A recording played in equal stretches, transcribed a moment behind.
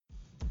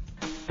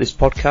This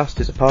podcast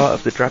is a part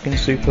of the Dragon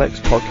Suplex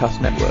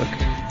Podcast Network.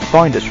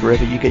 Find us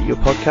wherever you get your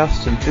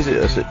podcasts and visit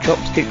us at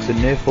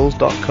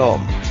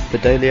chopskicksandnearfalls.com for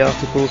daily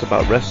articles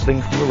about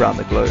wrestling from around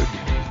the globe. Emergency.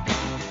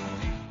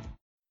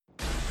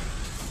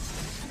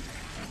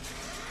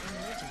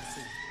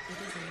 It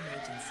is an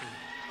emergency.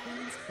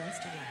 Queen's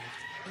Quest arrived.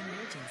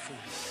 Emergency.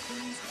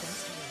 Queen's Quest arrived. Emergency. Queen's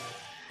Quest arrived.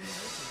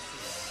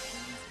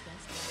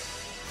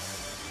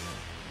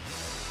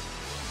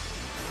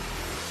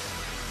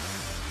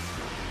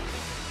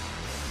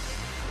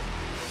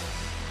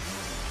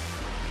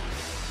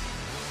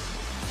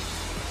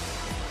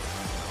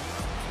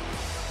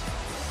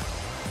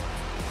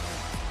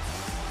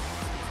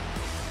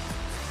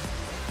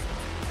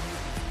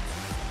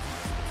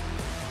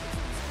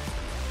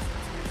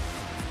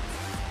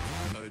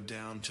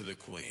 Down to the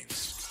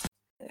queens.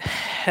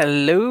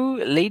 Hello,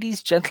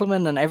 ladies,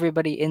 gentlemen, and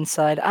everybody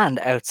inside and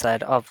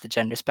outside of the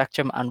gender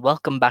spectrum, and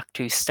welcome back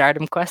to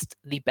Stardom Quest,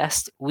 the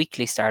best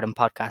weekly Stardom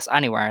podcast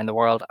anywhere in the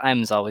world.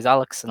 I'm as always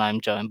Alex, and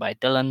I'm joined by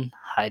Dylan.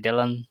 Hi,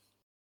 Dylan.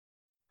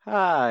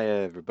 Hi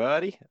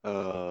everybody.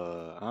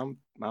 I'm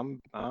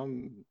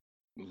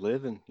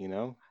living, you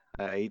know.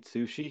 I ate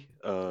sushi.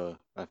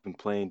 I've been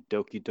playing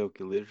Doki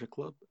Doki Literature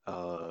Club.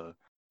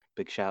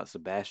 Big shout out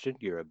Sebastian,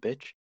 you're a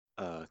bitch.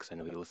 'Cause I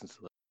know he listens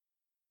to it.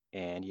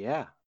 And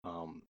yeah,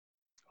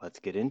 let's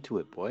get into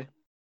it, boy.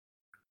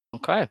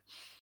 Okay,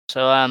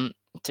 so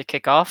to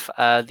kick off,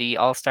 the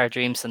All-Star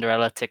Dream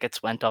Cinderella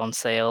tickets went on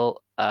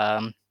sale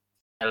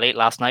late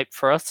last night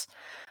for us.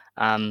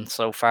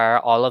 So far,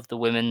 all of the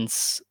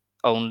women's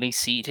only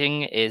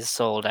seating is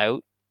sold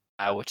out,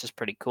 which is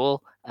pretty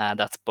cool.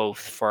 That's both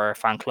for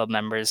fan club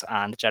members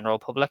and the general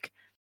public.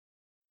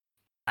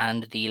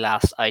 And the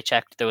last I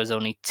checked, there was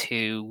only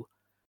 2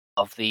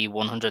 of the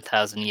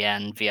 100,000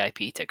 yen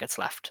VIP tickets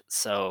left.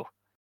 So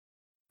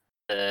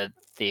the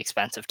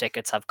expensive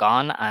tickets have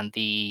gone, and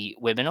the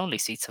women only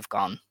seats have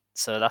gone.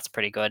 So that's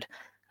pretty good.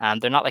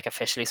 They're not like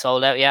officially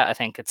sold out yet. I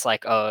think it's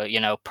like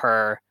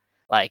per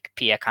like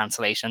PA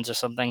cancellations or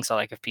something. So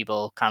like if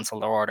people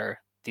cancel their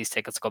order, these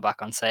tickets go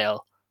back on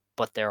sale,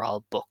 but they're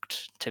all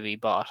booked to be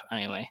bought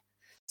anyway.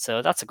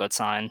 So that's a good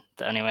sign.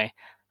 Anyway,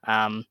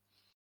 the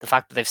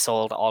fact that they've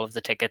sold all of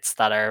the tickets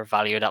that are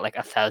valued at like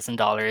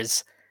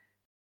 $1,000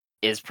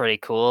 is pretty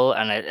cool,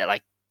 and it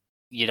like,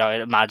 I'd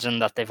imagine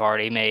that they've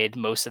already made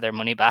most of their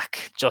money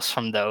back just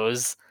from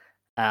those.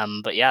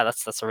 But yeah,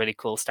 that's a really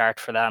cool start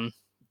for them.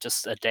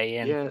 Just a day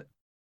in. Yeah,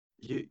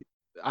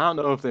 I don't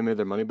know if they made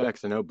their money back.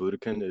 'Cause I know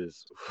Budokan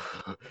is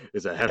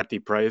is a hefty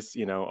price.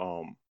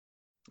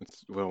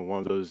 It's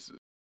one of those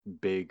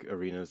big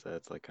arenas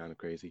that's like kind of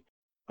crazy.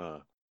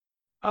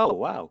 Oh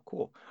wow,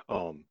 cool.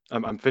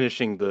 I'm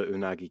finishing the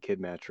Unagi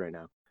Kid match right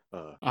now.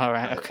 All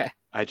right, I okay.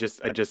 I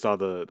just saw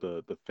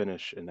the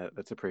finish, and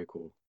that's a pretty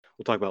cool.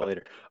 We'll talk about it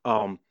later.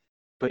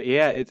 But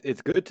yeah,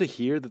 it's good to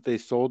hear that they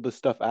sold the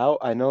stuff out.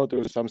 I know there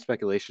was some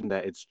speculation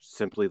that it's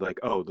simply like,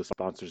 oh, the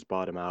sponsors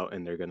bought them out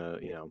and they're gonna,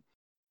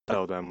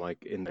 sell them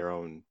like in their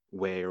own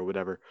way or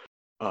whatever,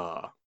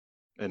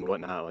 and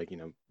whatnot, like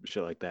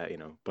shit like that.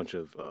 Bunch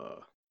of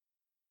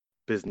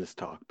business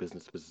talk,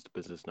 business,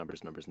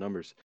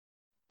 numbers.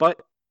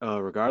 But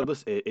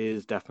regardless, it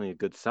is definitely a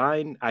good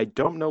sign. I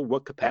don't know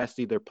what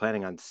capacity they're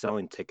planning on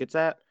selling tickets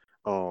at.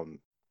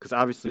 Because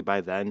obviously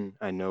by then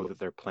I know that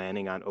they're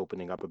planning on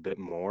opening up a bit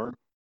more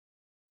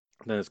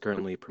than is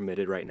currently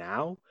permitted right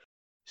now.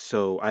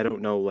 So I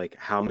don't know like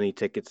how many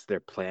tickets they're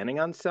planning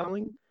on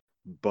selling,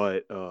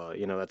 but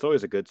that's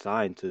always a good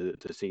sign to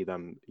see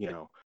them,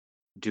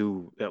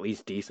 do at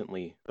least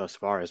decently thus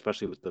far,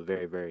 especially with the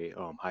very, very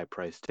high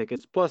priced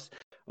tickets. Plus,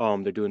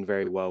 they're doing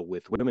very well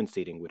with women's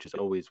seating, which is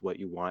always what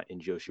you want in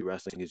Joshi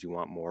wrestling. Is you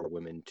want more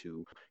women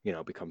to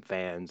become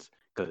fans,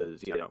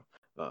 because you're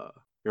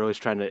always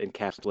trying to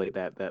encapsulate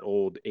that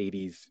old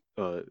 '80s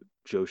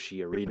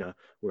Joshi arena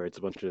where it's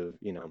a bunch of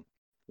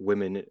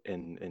women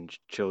and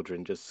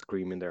children just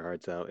screaming their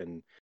hearts out,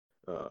 and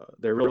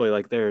they're really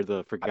like they're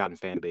the forgotten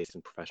fan base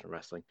in professional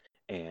wrestling,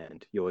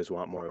 and you always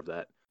want more of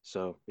that.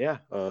 So yeah,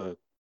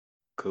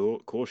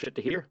 cool shit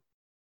to hear.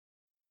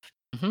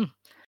 hmm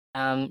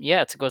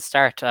Yeah, it's a good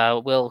start.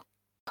 We'll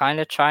kind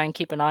of try and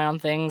keep an eye on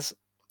things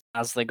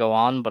as they go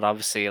on, but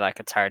obviously, like,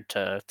 it's hard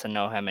to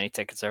know how many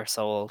tickets are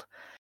sold.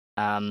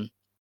 Um,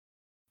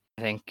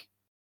 I think,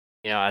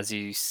 as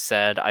you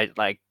said, I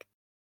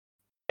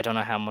don't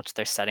know how much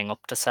they're setting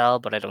up to sell,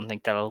 but I don't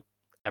think they'll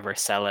ever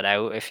sell it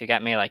out, if you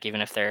get me. Like,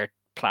 even if they're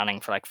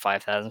planning for like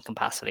 5,000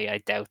 capacity, I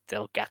doubt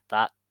they'll get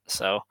that.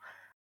 So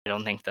I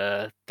don't think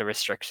the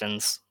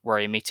restrictions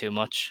worry me too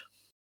much.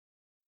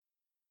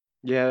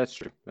 Yeah, that's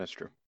true. That's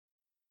true.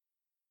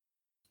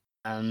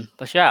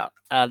 But yeah,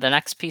 the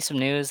next piece of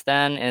news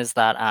then is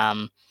that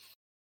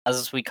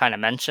as we kind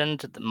of mentioned,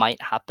 that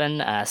might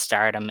happen.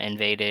 Stardom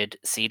invaded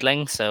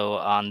Seedling. So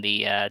on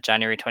the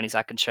January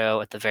 22nd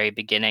show, at the very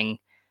beginning,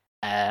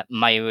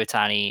 Mayu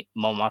Iwatani,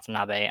 Momo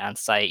Watanabe, and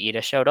Saya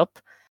Ida showed up,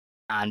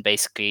 and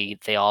basically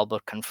they all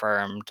but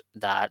confirmed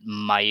that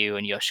Mayu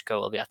and Yoshiko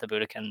will be at the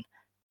Budokan,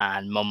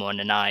 and Momo and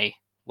Nanai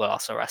will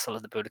also wrestle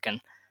at the Budokan.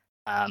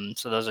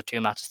 So those are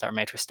 2 matches that are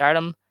made for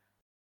Stardom.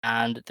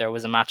 And there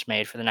was a match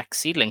made for the next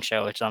Seedling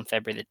show, which is on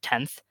February the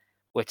 10th,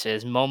 which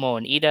is Momo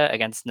and Ida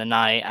against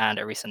Nanai and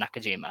Arisa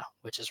Nakajima,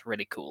 which is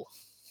really cool.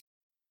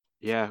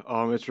 Yeah,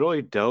 it's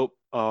really dope.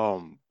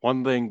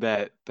 One thing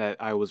that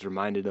I was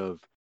reminded of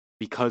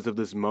because of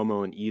this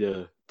Momo and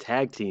Ida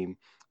tag team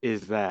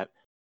is that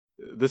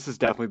this has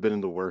definitely been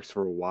in the works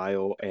for a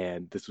while,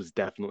 and this was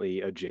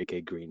definitely a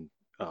JK Green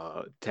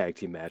tag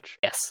team match,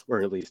 Yes.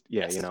 or at least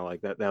Yes.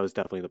 like that was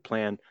definitely the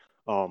plan.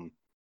 Um,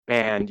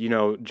 and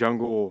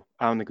Jungle,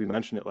 I don't think we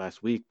mentioned it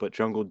last week, but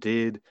Jungle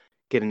did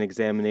get an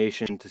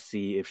examination to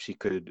see if she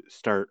could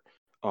start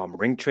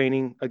ring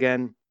training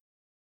again,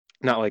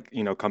 not like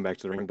come back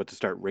to the ring, but to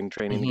start ring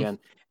training Hmm. again,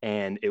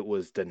 and it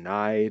was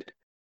denied.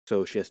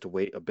 So she has to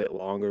wait a bit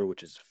longer,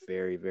 which is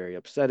very, very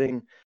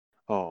upsetting.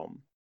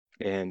 Um,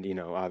 and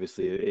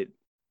obviously, it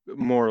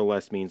more or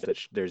less means that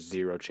there's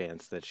zero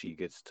chance that she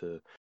gets to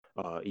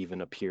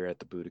even appear at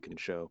the Budokan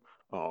show,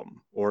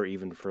 or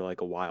even for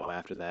like a while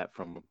after that,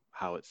 from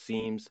how it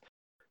seems.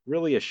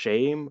 Really a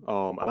shame.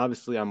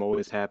 Obviously, I'm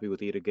always happy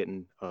with Ida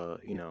getting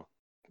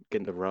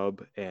getting the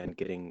rub and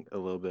getting a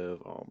little bit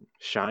of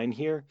shine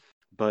here.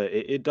 But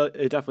it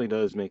definitely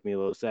does make me a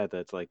little sad that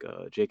it's like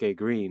J.K.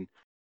 Green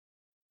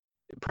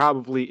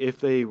probably, if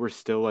they were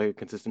still like a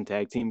consistent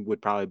tag team,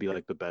 would probably be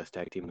like the best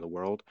tag team in the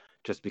world,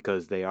 just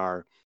because they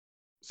are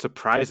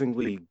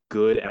surprisingly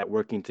good at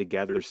working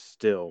together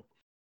still,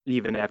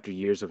 even after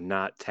years of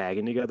not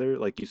tagging together,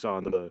 like you saw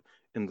in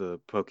the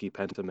Poki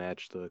Penta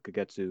match, the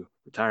Kagetsu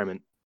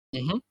retirement.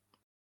 Hmm.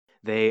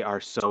 They are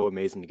so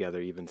amazing together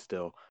even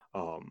still.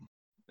 And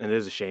it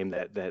is a shame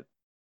that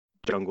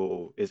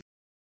Jungle is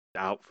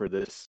out for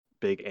this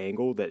big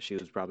angle that she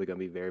was probably going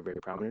to be very, very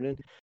prominent in.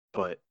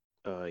 But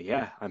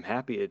yeah, I'm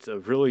happy. It's a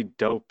really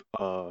dope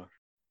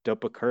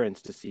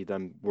occurrence to see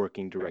them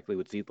working directly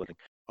with Seedling.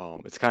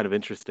 It's kind of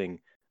interesting.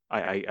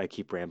 I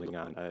keep rambling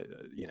on.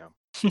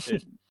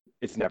 It,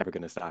 it's never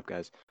going to stop,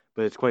 guys.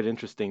 But it's quite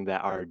interesting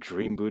that our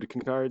Dream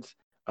Budokan cards,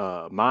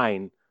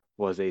 mine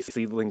was a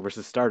Seedling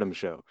versus Stardom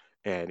show,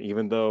 and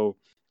even though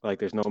like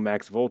there's no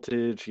max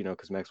voltage,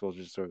 because max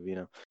voltage is sort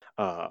of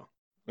uh,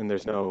 and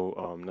there's no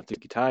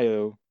Natsuki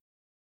Tayo,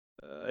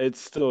 it's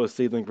still a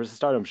Seedling versus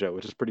Stardom show,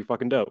 which is pretty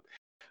fucking dope.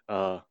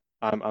 Uh,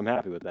 I'm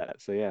happy with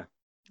that. So yeah,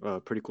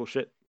 pretty cool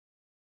shit.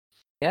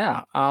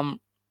 Yeah.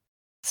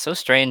 So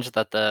strange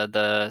that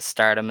the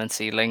Stardom and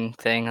Seedling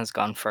thing has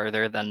gone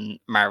further than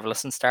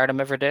Marvelous and Stardom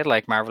ever did.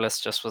 Like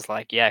Marvelous just was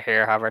like, yeah,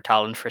 here, have our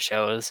talent for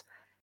shows,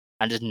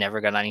 and just never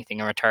got anything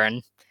in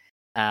return.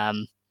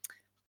 Um,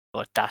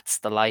 but that's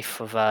the life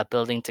of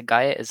building to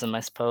Gaiaism, I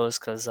suppose,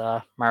 because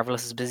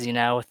Marvelous is busy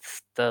now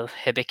with the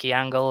Hibiki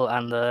angle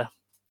and the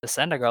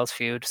Sender Girls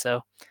feud. So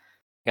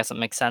I guess it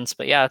makes sense.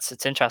 But yeah,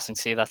 it's interesting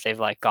to see that they've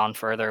like gone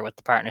further with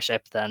the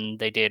partnership than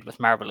they did with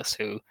Marvelous,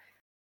 who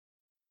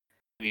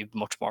be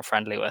much more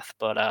friendly with.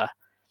 But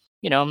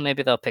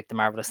maybe they'll pick the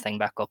Marvelous thing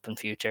back up in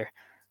future.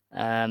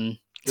 They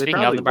Speaking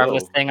of probably the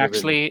Marvelous will, thing, given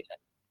actually,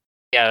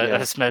 yeah, I yeah.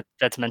 just meant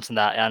to mention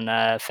that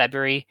on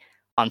February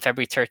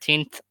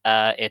 13th,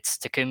 it's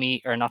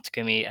Takumi, or not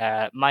Takumi,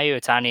 Mayu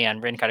Utani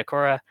and Rin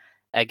Kadokura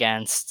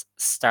against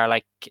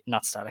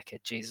not Starlight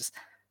Kid, Jesus,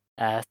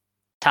 uh,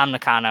 Tam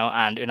Nakano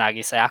and Unagi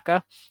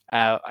Sayaka.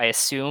 I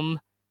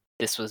assume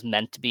this was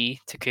meant to be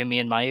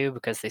Takumi and Mayu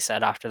because they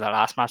said after the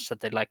last match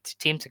that they'd like to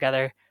team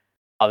together.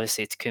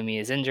 Obviously, Takumi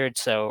is injured,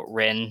 so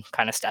Rin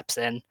kind of steps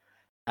in.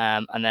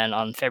 And then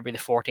on February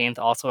the 14th,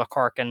 also a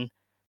Corkin,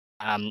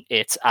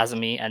 it's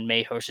Azumi and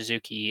Mei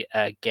Shizuki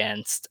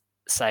against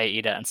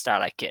Saida and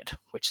Starlight Kid,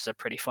 which is a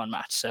pretty fun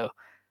match. So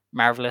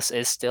Marvelous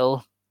is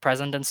still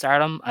present in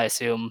Stardom. I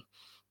assume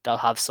they'll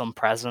have some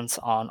presence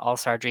on All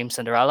Star Dream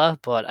Cinderella,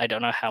 but I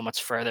don't know how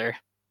much further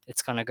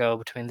it's going to go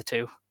between the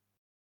two.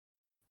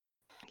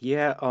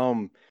 Yeah,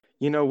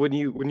 when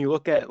you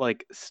look at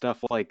like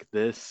stuff like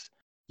this,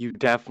 you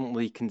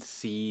definitely can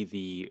see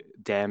the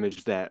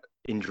damage that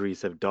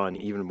injuries have done,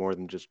 even more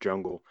than just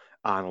Jungle,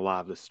 on a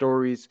lot of the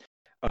stories.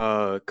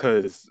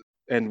 Cause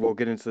and we'll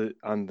get into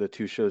on the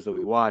two shows that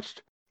we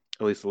watched,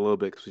 at least a little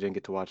bit, because we didn't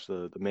get to watch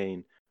the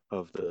main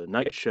of the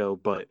night show.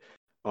 But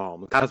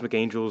the Cosmic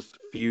Angels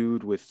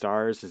feud with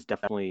Stars has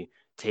definitely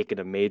taken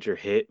a major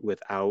hit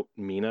without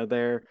Mina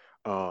there.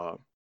 Uh,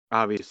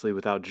 Obviously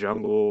without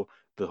Jungle,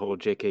 the whole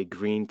J.K.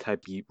 Green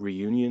type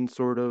reunion,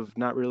 sort of,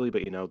 not really,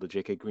 but the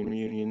J.K. Green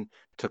reunion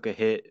took a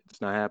hit.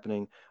 It's not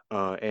happening.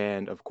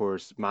 And of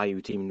course,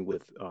 Mayu teaming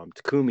with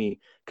Takumi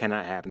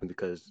cannot happen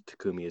because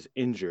Takumi is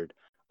injured.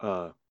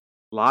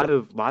 Lot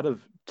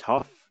of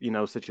tough,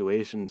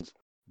 situations,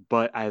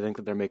 but I think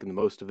that they're making the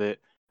most of it.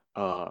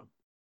 Uh,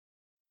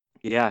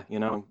 yeah,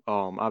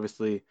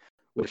 obviously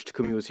wish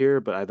Takumi was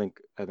here, but I think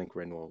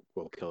Rin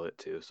will kill it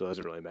too, so it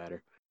doesn't really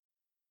matter.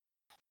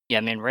 Yeah,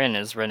 I mean Rin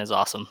is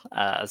awesome.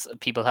 As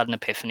people had an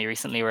epiphany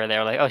recently where they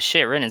were like, "Oh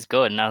shit, Rin is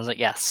good," and I was like,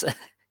 "Yes,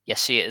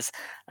 yes, she is."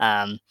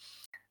 Um,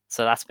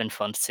 So that's been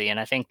fun to see, and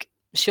I think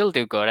she'll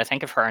do good. I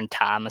think if her and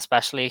Tam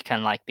especially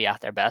can like be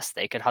at their best,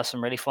 they could have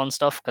some really fun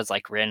stuff because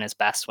like Rin is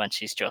best when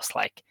she's just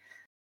like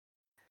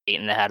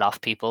beating the head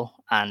off people,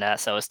 and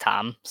so is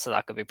Tam. So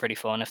that could be pretty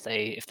fun if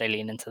they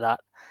lean into that.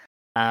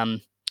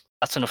 Um,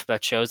 that's enough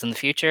about shows in the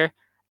future.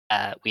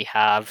 We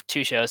have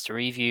 2 shows to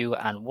review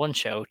and 1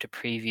 show to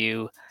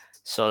preview.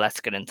 So let's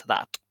get into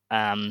that.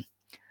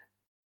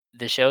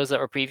 The shows that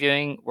we're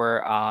previewing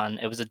were on.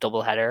 It was a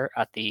double header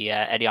at the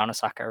Eddie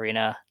Onosaka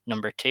Arena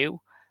 #2.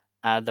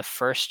 The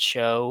first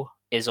show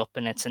is up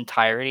in its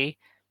entirety,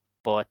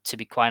 but to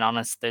be quite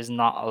honest, there's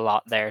not a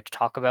lot there to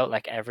talk about.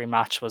 Like every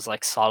match was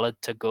like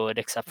solid to good,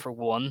 except for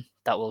one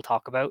that we'll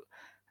talk about.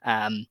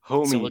 So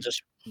we'll Homie,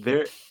 just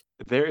there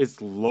there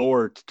is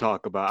lore to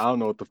talk about. I don't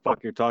know what the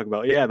fuck you're talking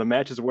about. Yeah, the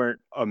matches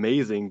weren't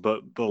amazing,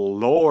 but the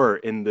lore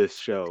in this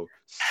show,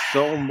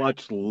 so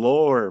much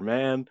lore,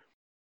 man.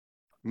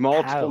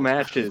 Multiple how.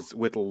 matches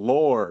with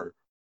lore,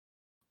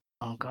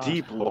 Oh god.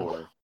 deep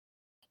lore.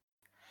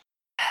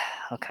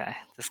 Okay,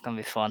 this is gonna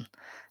be fun.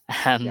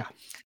 Um, Yeah.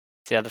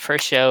 so yeah, the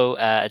first show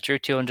drew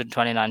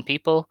 229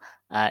 people.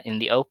 In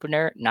the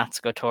opener,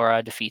 Natsuko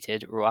Tora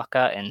defeated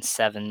Ruaka in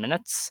 7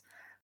 minutes.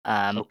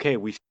 Okay,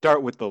 we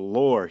start with the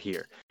lore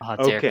here. Oh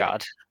dear Okay,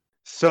 God.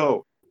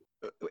 so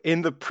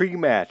in the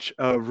pre-match,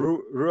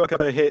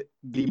 Ruaka hit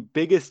the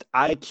biggest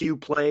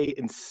IQ play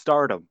in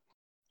Stardom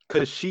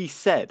because she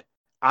said,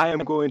 "I am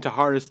going to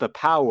harness the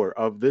power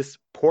of this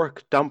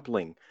pork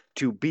dumpling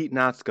to beat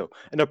Natsuko,"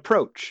 an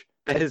approach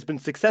that has been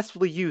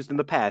successfully used in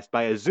the past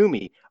by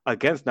Azumi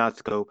against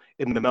Natsuko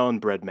in the melon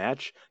bread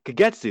match,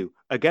 Kagetsu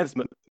against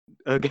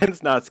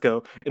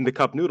Natsuko in the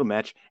cup noodle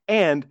match,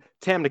 and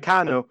Tam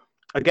Nakano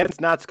against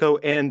Natsuko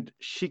and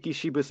Shiki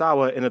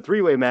Shibusawa in a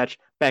 3-way match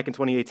back in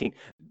 2018.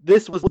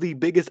 This was the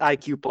biggest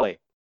IQ play.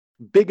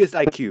 Biggest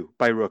IQ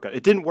by Ruka.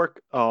 It didn't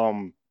work,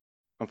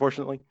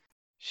 unfortunately.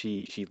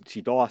 She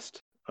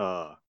lost.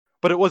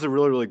 But it was a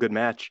really, really good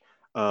match.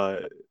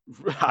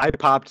 I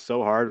popped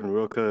so hard when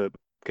Ruka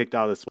kicked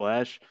out of the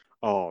splash.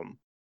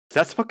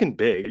 That's fucking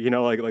big.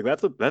 Like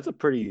that's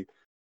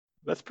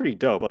pretty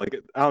dope. Like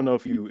I don't know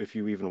if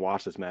you even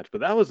watched this match,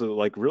 but that was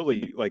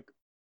really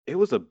it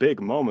was a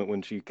big moment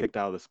when she kicked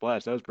out of the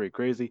splash. That was pretty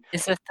crazy.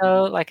 Is it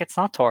though? Like it's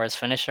not Tora's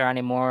finisher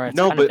anymore. It's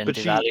No, kind of but been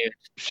devalued.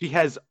 she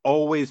has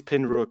always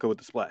pinned Ruka with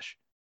the splash.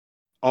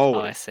 Oh, I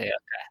Always. see.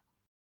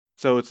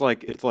 So it's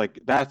like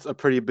that's a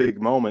pretty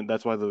big moment.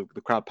 That's why the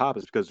crowd pop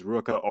is because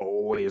Ruka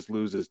always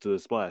loses to the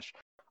splash.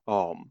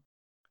 Um,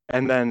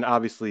 and then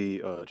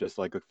obviously, just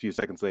like a few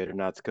seconds later,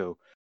 Natsuko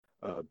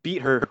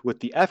beat her with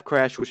the F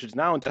Crash, which is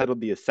now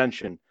entitled the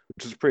Ascension,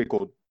 which is a pretty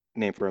cool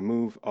name for a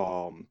move.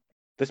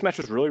 This match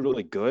was really,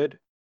 really good.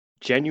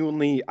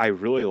 Genuinely, I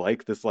really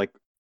like this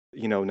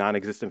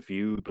non-existent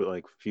feud, but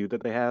like feud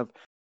that they have.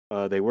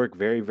 They work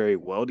very, very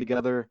well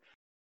together.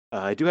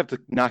 I do have to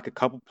knock a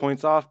couple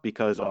points off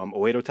because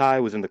Oedo Tai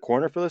was in the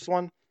corner for this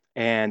one,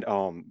 and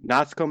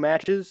Natsuko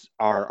matches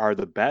are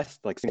the best.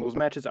 Like singles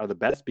matches are the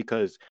best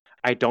because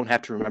I don't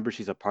have to remember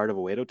she's a part of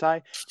Oedo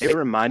Tai. It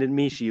reminded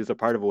me she was a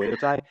part of Oedo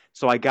Tai,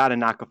 so I gotta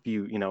knock a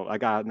few. I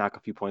gotta knock a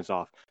few points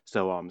off.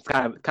 So it's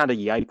kind of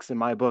yikes in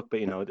my book,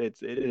 but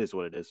it is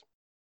what it is.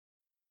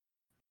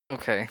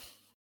 Okay.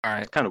 All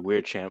right. It's kind of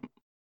weird, champ.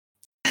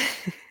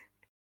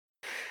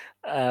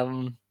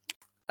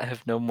 I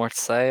have no more to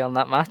say on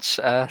that match.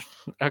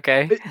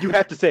 Okay. You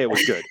have to say it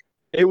was good.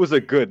 It was a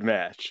good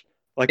match.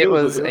 Like It it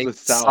was was it was a a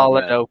solid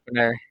solid match.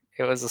 opener.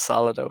 It was a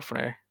solid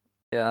opener.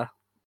 Yeah.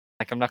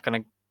 Like I'm not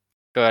gonna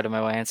go out of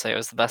my way and say it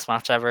was the best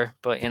match ever,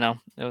 but it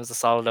was a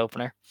solid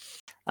opener.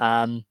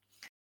 Um,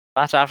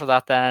 Match after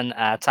that then,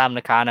 Tam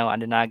Nakano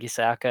and Unagi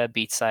Sayaka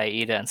beat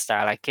Saida and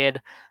Starlight Kid.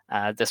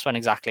 This one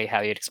exactly how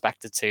you'd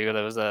expect it to.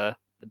 There was a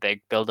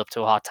big build up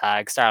to a hot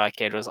tag. Starlight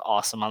Kid was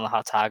awesome on the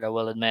hot tag, I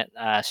will admit.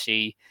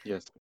 She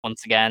Yes.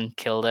 once again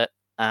killed it.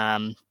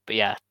 But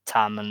yeah,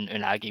 Tam and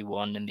Unagi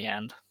won in the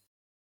end.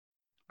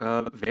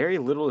 Very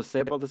little to say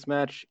about this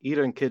match.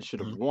 Ida and Kid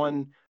should have Mhm.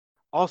 won.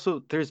 Also,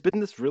 there's been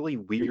this really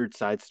weird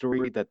side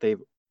story that they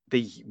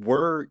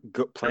were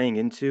playing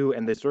into,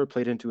 and they sort of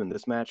played into in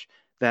this match.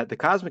 That the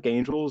Cosmic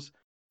Angels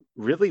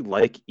really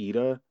like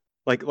Ida.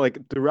 Like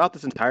throughout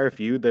this entire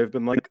feud, they've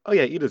been like, "Oh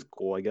yeah, Ida's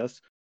cool, I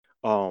guess."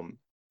 Um,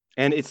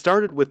 and it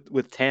started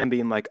with Tam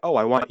being like, "Oh,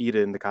 I want Ida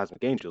in the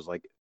Cosmic Angels.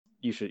 Like,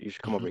 you should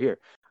come over Mhm. here."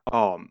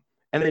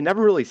 And they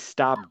never really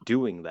stopped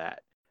doing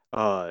that.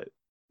 Uh,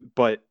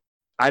 but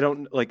I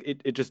don't like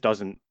it. It just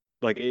doesn't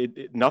like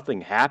nothing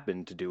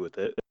happened to do with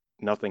it.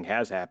 Nothing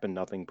has happened.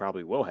 Nothing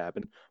probably will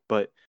happen.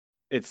 But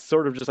it's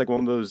sort of just like one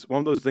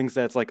of those things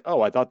that's like,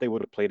 oh, I thought they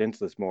would have played into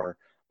this more,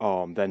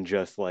 than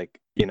just like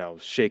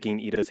shaking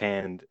Ida's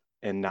hand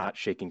and not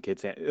shaking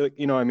Kid's hand.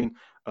 I mean,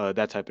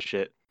 that type of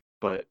shit.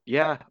 But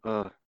yeah,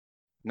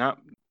 not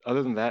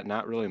other than that,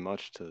 not really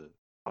much to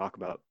talk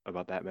about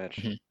that match.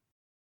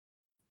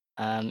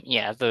 Mhm.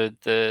 Yeah,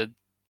 the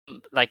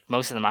like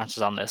most of the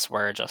matches on this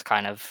were just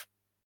kind of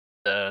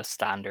the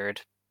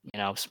standard,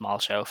 small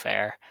show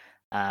fare.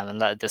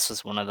 And this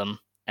was one of them,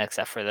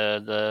 except for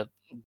the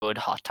good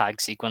hot tag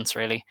sequence,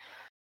 really.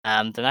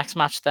 The next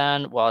match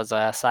then was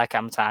Sai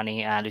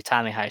Kamatani and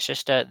Utami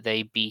Hayashishita.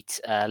 They beat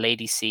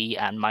Lady C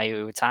and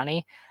Mayu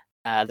Iwatani.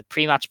 The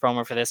pre-match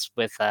promo for this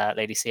with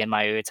Lady C and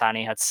Mayu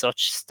Iwatani had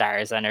such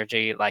Stars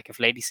energy. Like, if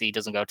Lady C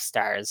doesn't go to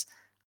Stars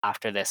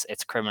after this,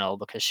 it's criminal,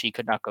 because she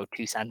could not go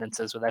 2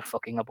 sentences without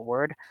fucking up a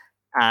word.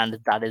 And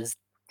that is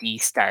the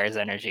Stars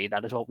energy.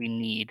 That is what we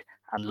need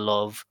and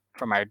love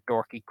from our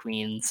dorky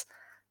queens.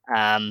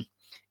 Utami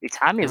It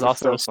is was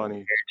also so so funny.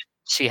 weird.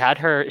 She had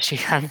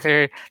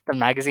the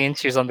magazine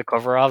she was on the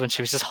cover of, and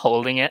she was just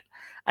holding it,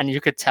 and you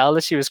could tell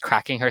that she was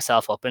cracking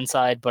herself up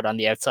inside, but on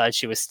the outside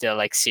she was still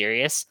like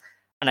serious.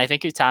 And I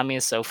think Utami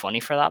is so funny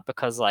for that,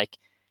 because like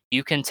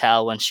you can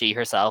tell when she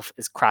herself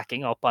is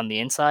cracking up on the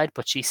inside,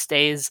 but she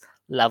stays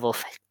level,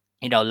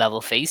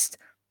 level faced.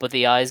 But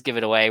the eyes give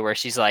it away, where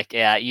she's like,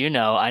 "Yeah,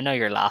 I know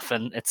you're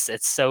laughing."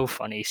 It's so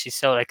funny. She's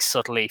so like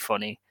subtly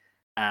funny.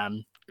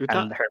 And her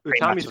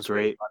pre-match Utami's was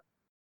really great. fun.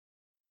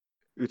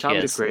 She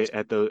Utami's is. great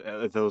at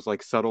those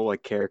like subtle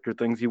like character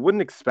things. You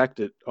wouldn't expect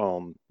it.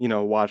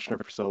 Watching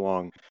her for so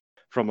long,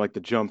 from like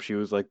the jump, she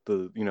was like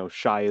the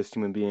shyest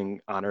human being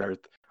on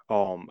earth.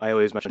 I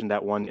always mention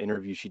that one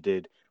interview she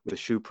did with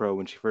Shoe Pro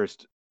when she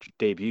first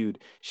debuted.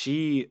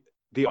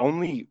 The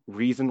only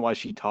reason why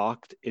she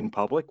talked in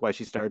public, why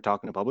she started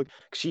talking in public,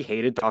 'cause she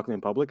hated talking in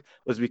public,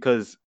 was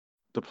because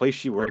the place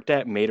she worked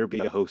at made her be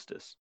a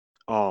hostess.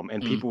 And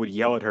Mm. people would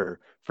yell at her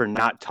for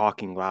not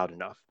talking loud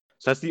enough.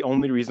 So that's the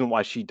only reason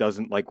why she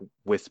doesn't like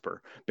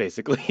whisper,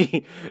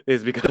 basically,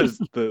 is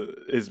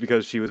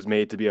because she was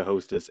made to be a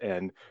hostess,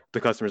 and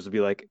the customers would be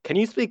like, "Can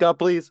you speak up,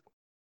 please?"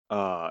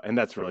 And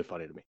that's really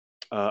funny to me.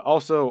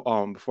 Also,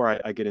 before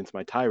I get into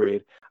my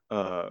tirade,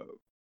 uh,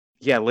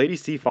 yeah, Lady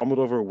C fumbled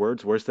over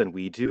words worse than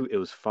we do. It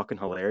was fucking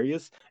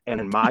hilarious.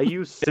 And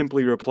Mayu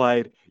simply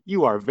replied,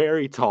 "You are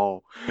very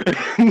tall."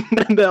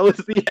 And that was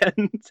the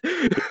end.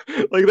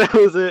 Like, that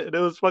was it. And it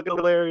was fucking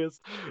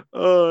hilarious.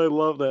 Oh, I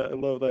love that. I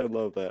love that. I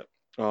love that.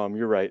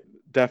 You're right.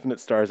 Definite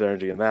Stars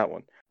energy in that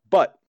one.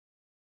 But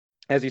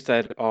as you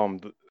said,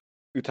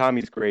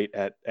 Utami's great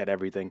at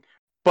everything.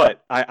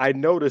 But I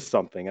noticed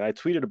something, and I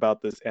tweeted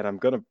about this, and I'm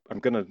gonna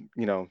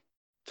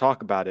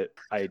talk about it.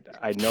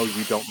 I know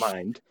you don't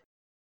mind.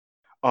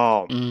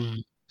 Um,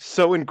 Mm.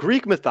 so in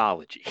Greek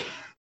mythology,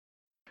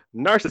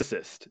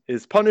 Narcissus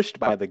is punished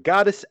by the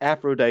goddess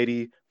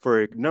Aphrodite for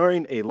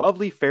ignoring a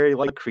lovely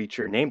fairy-like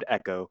creature named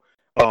Echo,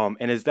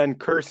 and is then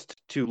cursed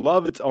to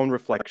love its own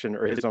reflection,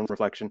 or his own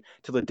reflection,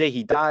 till the day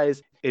he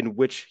dies, in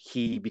which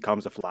he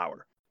becomes a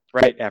flower.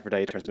 Right?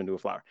 Aphrodite turns him into a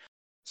flower.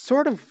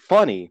 Sort of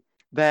funny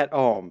that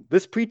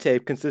this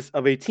pre-tape consists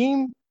of a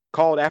team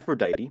called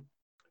Aphrodite,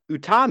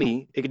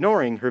 Utami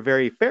ignoring her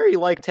very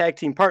fairy-like tag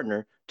team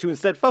partner to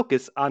instead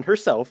focus on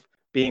herself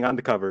being on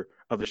the cover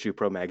of the Shoe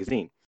Pro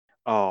magazine.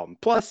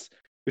 Plus,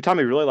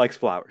 Utami really likes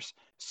flowers.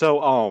 So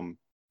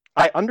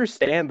I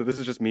understand that this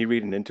is just me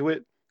reading into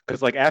it,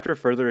 because like after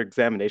further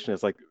examination,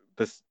 it's like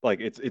this like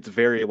it's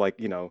very like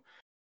the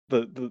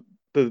the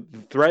the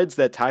threads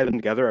that tie them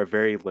together are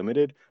very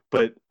limited.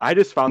 But I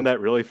just found that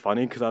really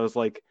funny, because I was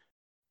like,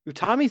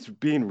 Utami's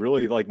being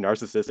really like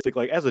narcissistic,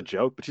 like as a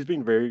joke, but she's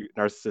being very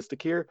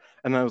narcissistic here.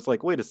 And I was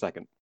like, wait a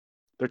second,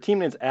 their team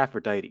name's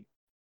Aphrodite.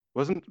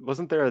 Wasn't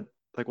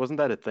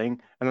that a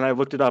thing? And then I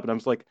looked it up, and I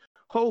was like,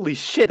 holy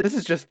shit, this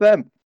is just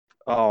them.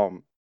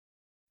 Um,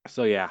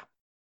 so yeah,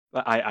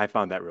 I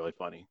found that really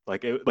funny.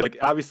 Like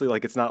obviously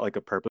like it's not like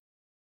a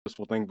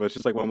purposeful thing, but it's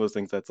just like one of those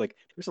things that's like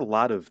there's a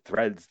lot of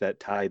threads that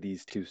tie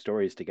these two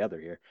stories together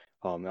here.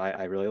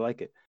 I really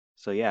like it.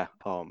 So yeah,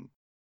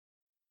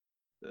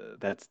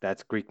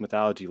 that's Greek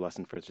mythology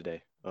lesson for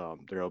today.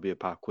 There will be a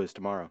pop quiz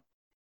tomorrow.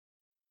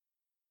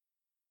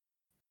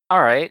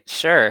 All right,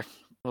 sure.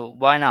 Well,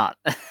 why not?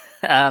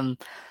 um,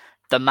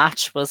 the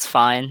match was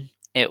fine.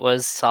 It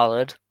was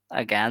solid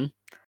again.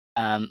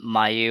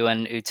 Mayu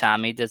and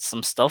Utami did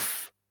some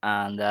stuff,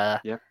 and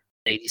Yeah,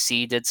 Lady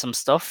C did some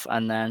stuff,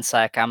 and then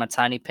Sayakama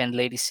tiny pinned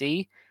Lady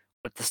C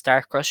with the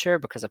Star Crusher,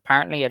 because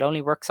apparently it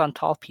only works on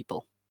tall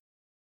people.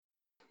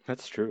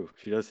 that's true.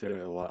 She does hit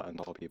it a lot on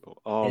tall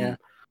people. Yeah.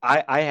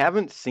 I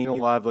haven't seen a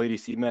lot of Lady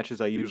C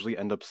matches. I usually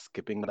end up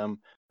skipping them.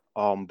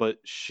 But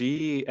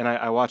she and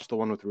I watched the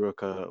one with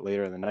Ruka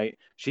later in the night.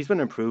 She's been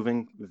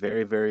improving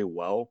very, very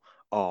well.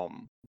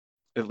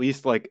 At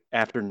least like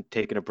after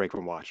taking a break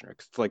from watching her.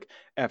 'Cause it's like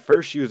at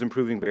first she was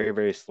improving very,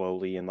 very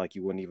slowly, and like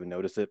you wouldn't even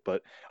notice it.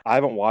 But I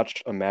haven't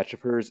watched a match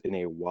of hers in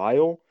a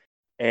while,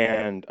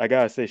 and I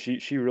gotta say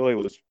she really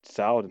was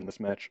solid in this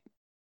match.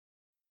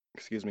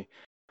 Excuse me.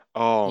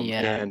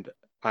 Yeah. And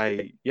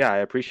I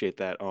appreciate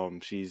that.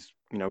 She's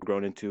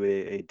grown into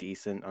a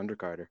decent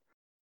undercarder.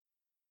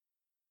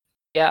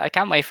 Yeah, I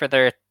can't wait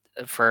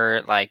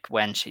for like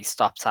when she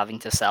stops having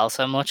to sell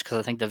so much, because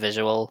I think the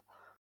visual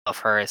of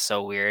her is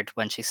so weird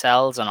when she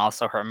sells, and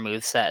also her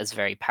move set is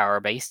very power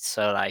based.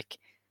 So like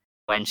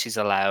when she's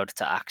allowed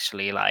to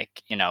actually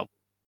like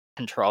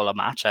control a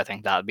match, I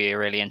think that'd be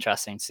really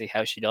interesting to see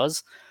how she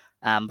does.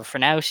 But for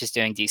now, she's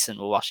doing decent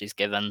with what she's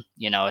given.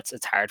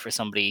 It's hard for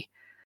somebody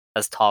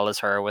as tall as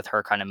her with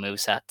her kind of move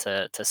set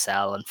to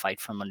sell and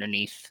fight from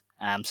underneath.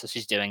 So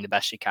she's doing the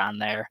best she can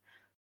there.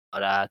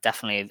 But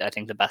definitely, I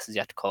think the best is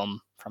yet to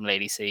come from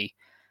Lady C.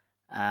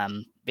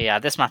 But yeah,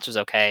 this match was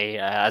okay.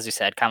 As you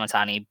said,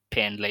 Kamatani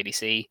pinned Lady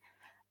C.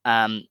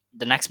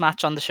 The next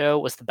match on the show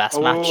was the best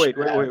match.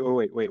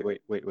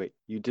 Wait.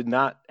 You did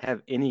not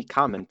have any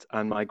comment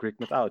on my Greek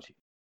mythology.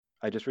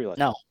 I just realized.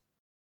 No.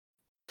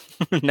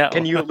 No.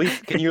 Can you at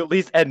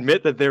least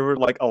admit that there were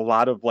like a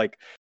lot of like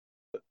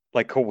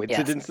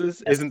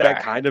coincidences? Yes, Isn't there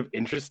that are. kind of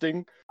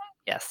interesting?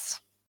 Yes.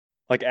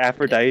 Like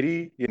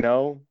Aphrodite, you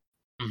know?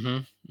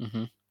 Mm-hmm.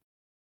 Mm-hmm.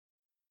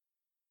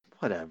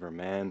 Whatever,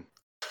 man.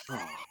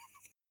 Oh.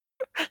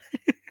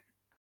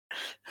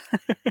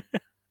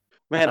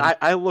 Man,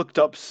 I looked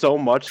up so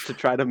much to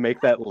try to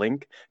make that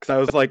link because I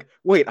was like,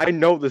 wait, I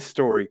know this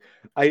story.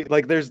 I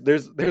like there's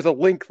a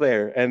link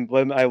there, and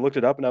then I looked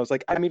it up and I was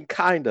like, I mean,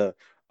 kinda.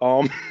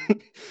 Um,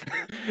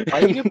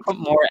 Why do you put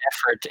more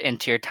effort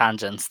into your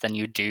tangents than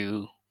you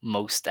do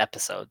most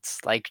episodes?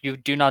 Like you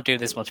do not do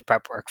this much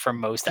prep work for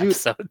most Dude,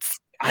 episodes.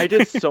 I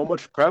did so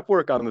much prep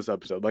work on this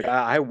episode. Like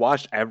I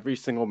watched every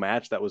single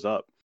match that was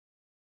up.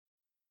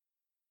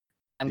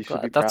 I'm You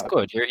should be glad. That's proud.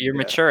 good. You're Yeah.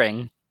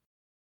 maturing.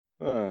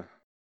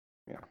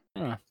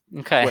 Yeah.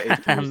 Okay. What 8 years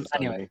is on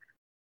Anyway, me.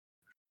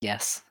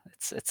 yes,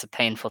 it's a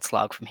painful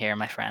slog from here,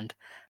 my friend.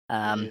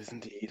 It is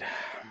indeed.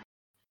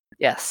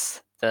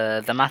 Yes,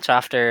 the match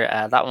after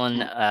that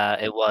one,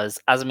 it was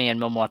Azumi and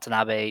Momo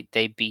Watanabe.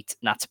 They beat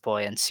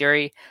Natsupoi and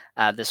Suri.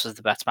 This was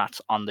the best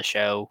match on the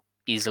show,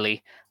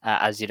 easily,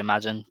 as you'd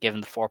imagine,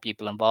 given the four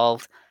people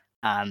involved.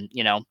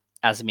 Azumi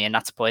and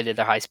Natsupoi did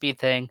their high speed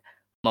thing.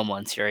 Momo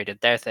and Suri did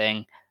their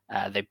thing.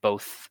 They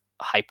both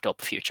hyped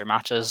up future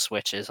matches,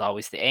 which is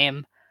always the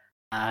aim.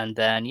 And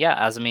then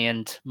Azumi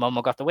and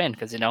Momo got the win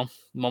because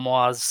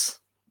Momo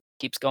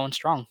keeps going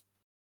strong.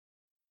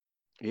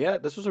 Yeah,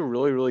 this was a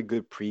really, really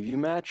good preview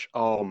match.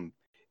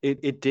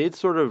 It did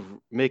sort of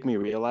make me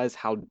realize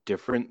how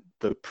different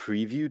the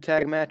preview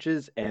tag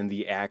matches and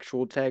the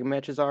actual tag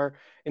matches are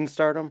in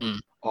Stardom.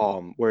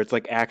 Mm. Where it's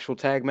like actual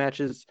tag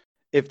matches.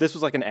 If this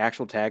was like an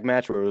actual tag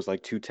match where it was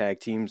like two tag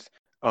teams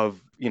of,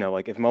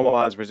 like if Momo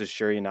Oz versus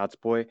Shuri and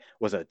Natsupoi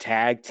was a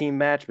tag team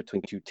match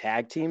between two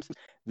tag teams,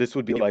 this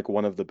would be like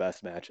one of the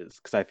best matches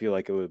because I feel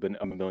like it would have been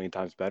a million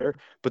times better.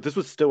 But this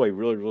was still a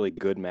really, really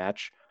good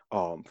match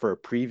for a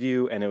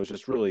preview, and it was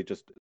just really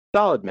just a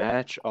solid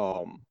match.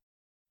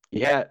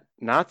 Yeah,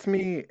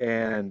 Natsumi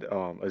and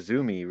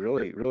Azumi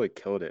really, really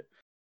killed it.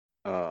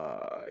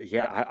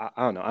 Yeah,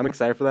 I don't know. I'm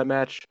excited for that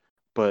match,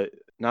 but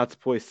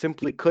Natsupoi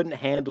simply couldn't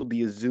handle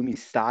the Azumi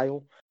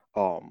style.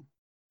 Um,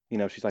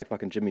 she's like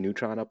fucking Jimmy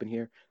Neutron up in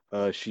here.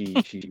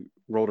 She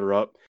rolled her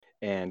up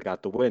and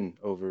got the win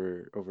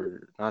over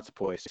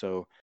Natsupoi.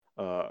 So,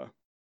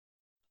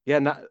 yeah,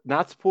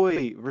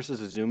 Natsupoi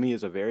versus Azumi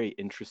is a very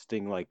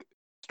interesting like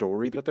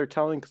story that they're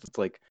telling because it's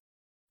like,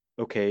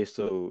 okay,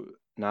 so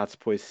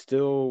Natsupoi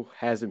still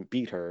hasn't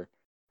beat her.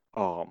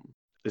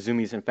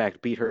 Azumi's in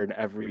fact beat her in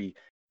every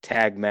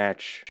tag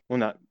match.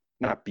 Well,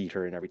 not beat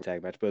her in every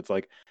tag match, but it's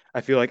like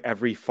I feel like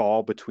every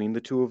fall between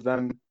the two of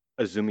them,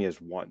 Azumi has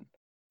won.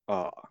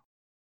 Uh,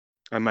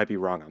 I might be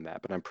wrong on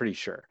that, but I'm pretty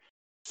sure.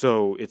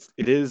 So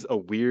it is a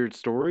weird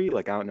story.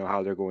 Like I don't know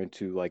how they're going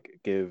to like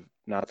give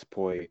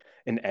Natsupoi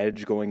an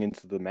edge going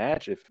into the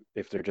match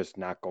if they're just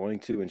not going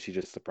to, and she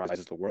just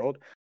surprises the world.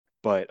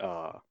 But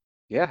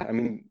yeah, I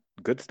mean,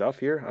 good stuff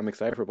here. I'm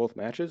excited for both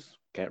matches.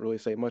 Can't really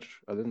say much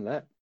other than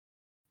that.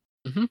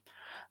 Hmm.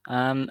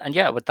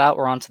 With that,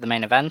 we're on to the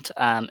main event.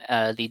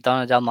 The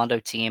Donna Del Mondo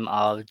team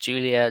of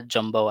Julia,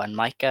 Jumbo, and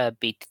Maika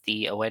beat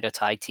the Oedo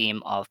Tai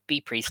team of B.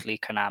 Priestley,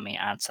 Konami,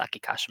 and Saki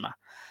Kashima.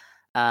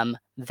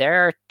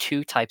 There are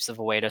two types of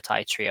Oedo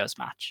Tai trios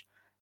match.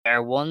 There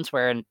are ones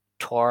where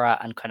Tora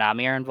and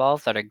Konami are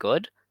involved that are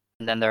good,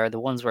 and then there are the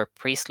ones where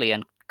Priestley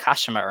and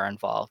Kashima are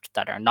involved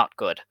that are not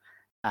good.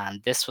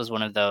 And this was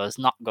one of those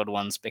not good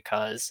ones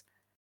because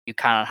you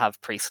cannot have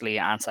Priestley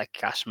and Saki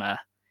Kashima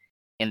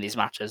in these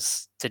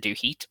matches to do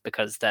heat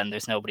because then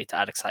there's nobody to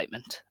add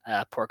excitement.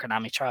 Poor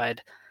Konami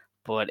tried,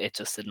 but it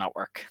just did not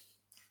work.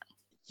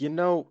 You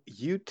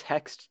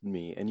texted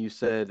me and you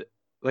said,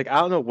 like, I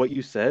don't know what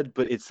you said,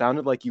 but it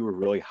sounded like you were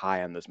really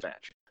high on this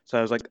match. So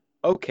I was like,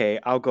 okay,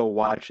 I'll go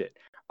watch it.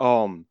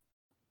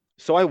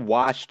 So I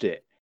watched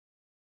it.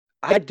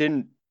 I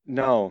didn't,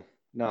 no,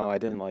 I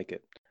didn't like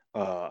it.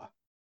 Uh,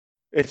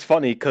 it's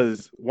funny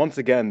because once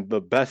again,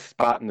 the best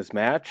spot in this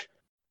match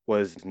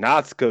was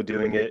Natsuko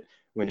doing it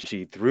when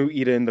she threw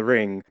Ida in the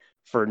ring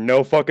for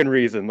no fucking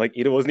reason. Like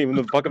Ida wasn't even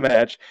in the fucking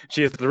match.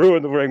 She just threw her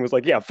in the ring, was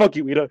like, "Yeah, fuck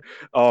you, Ida,"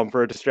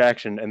 for a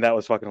distraction, and that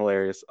was fucking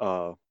hilarious.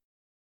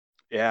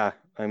 Yeah,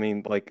 I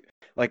mean,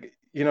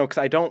 because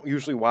I don't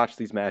usually watch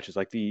these matches,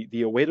 like the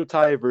Oedo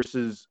Tai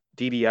versus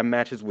DDM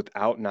matches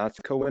without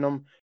Natsuko in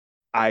them.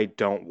 I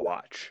don't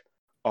watch,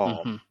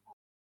 Mm-hmm.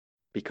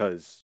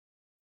 because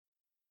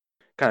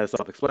kind of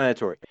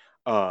self-explanatory.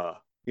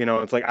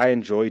 It's like I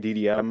enjoy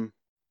DDM.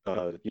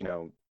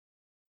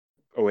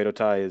 Oedo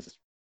Tai is.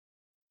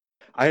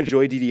 I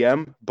enjoy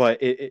DDM, but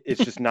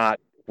it's just not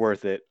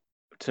worth it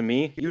to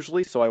me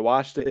usually. So I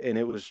watched it, and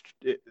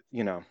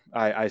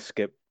I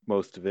skipped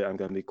most of it. I'm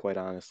gonna be quite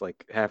honest.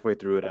 Like halfway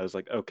through it, I was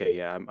like, okay,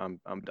 yeah,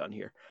 I'm done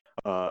here.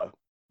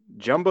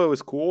 Jumbo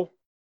is cool.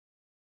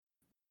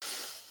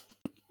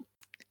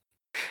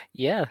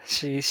 Yeah,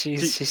 She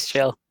she's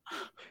chill.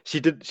 she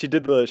did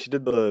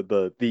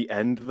the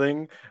end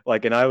thing,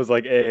 like, and I was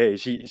like, hey,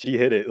 she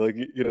hit it, like,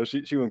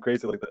 she went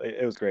crazy like that.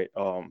 It was great.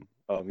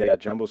 Yeah,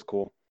 Jumbo's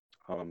cool.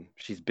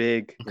 She's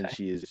big and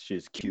Okay,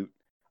 she's cute.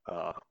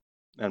 Uh,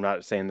 I'm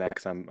not saying that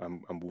because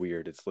I'm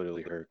weird. It's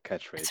literally her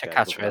it's catchphrase, her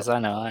guys. Look it up. catchphrase. I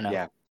know.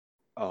 Yeah.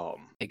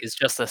 Um, Big is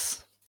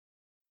justice.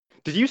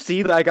 did you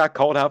see that I got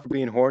called out for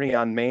being horny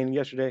on Maine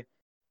yesterday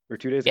or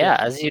 2 days Yeah,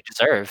 ago? as you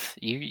deserve.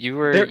 There, You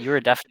were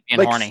definitely being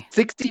like horny.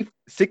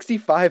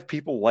 65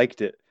 people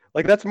liked it.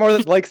 Like that's more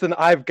likes than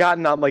I've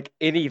gotten on like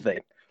anything.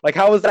 Like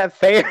how is that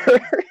fair?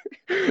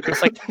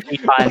 That's like 3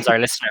 times our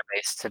listener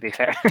base, to be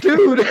fair.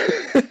 Dude.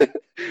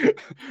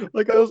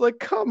 Like I was like,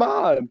 come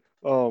on.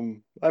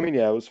 I mean,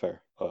 yeah, it was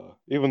fair.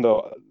 Even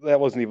though that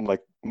wasn't even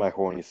like my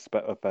horny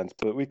offense,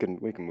 but we can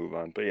move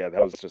on. But yeah,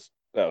 that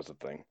was the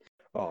thing.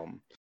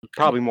 Um, Okay.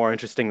 Probably more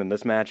interesting than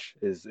this match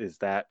is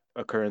that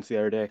occurrence the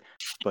other day.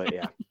 But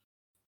yeah.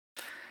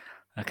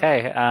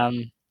 Okay. Uh,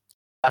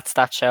 That's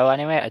that show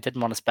anyway. I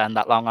didn't want to spend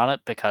that long on it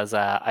because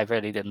I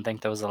really didn't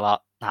think there was a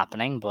lot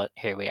happening, but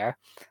here we are.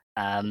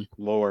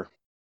 Lower.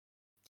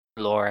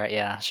 Laura,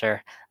 yeah,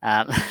 sure.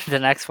 The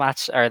next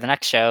match or the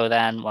next show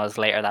then was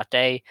later that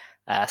day,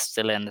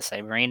 still in the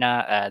same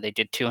arena. They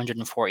did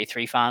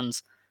 243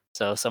 fans,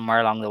 so somewhere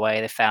along the way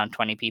they found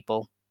 20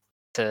 people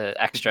to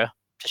extra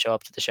to show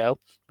up to the show,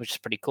 which is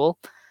pretty cool.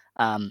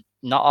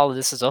 Not all of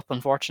this is up,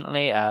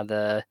 unfortunately.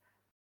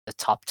 The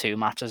top 2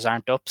 matches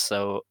aren't up,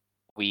 so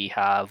we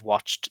have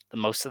watched the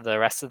most of the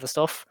rest of the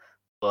stuff.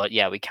 But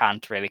yeah, we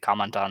can't really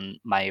comment on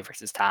Maya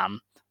versus Tam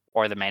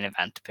or the main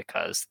event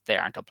because they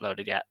aren't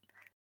uploaded yet.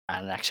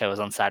 And the next show is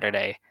on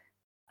Saturday,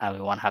 and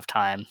we want to have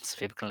time so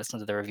people can listen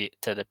to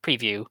the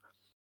preview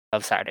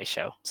of Saturday's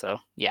show. So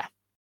yeah,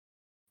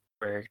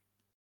 we're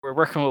we're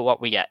working with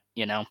what we get,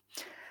 you know.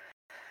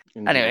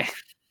 Anyway, Indeed.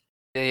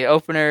 the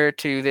opener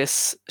to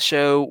this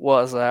show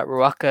was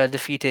Ruaka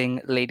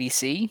defeating Lady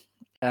C.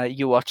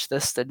 You watched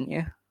this, didn't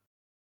you?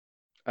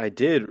 I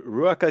did.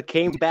 Ruaka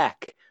came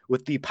back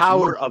with the Mm.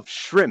 power of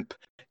shrimp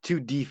to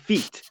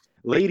defeat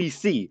Lady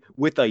C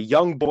with a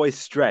young boy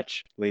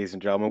stretch, ladies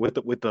and gentlemen,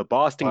 with the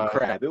Boston Wow.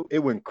 Crab. It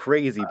went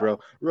crazy, bro.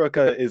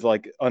 Ruaka is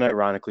like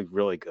unironically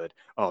really good.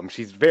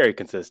 She's very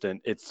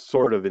consistent. It's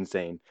sort of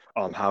insane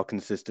how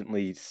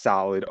consistently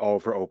solid all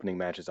of her opening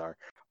matches are.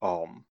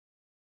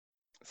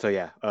 So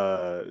yeah,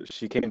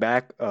 she came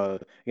back.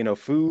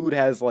 Food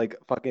has like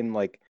fucking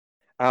like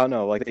I don't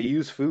know, like they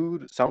use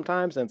food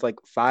sometimes, and it's like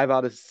 5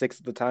 out of 6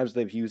 of the times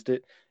they've used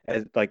it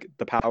as like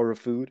the power of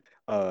food,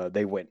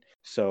 they win.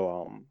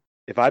 So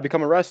if I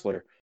become a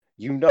wrestler,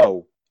 I'm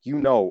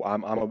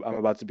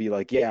about to be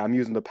like, yeah, I'm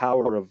using the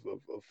power of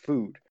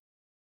food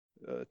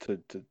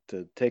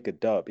to take a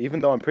dub. Even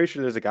though I'm pretty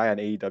sure there's a guy on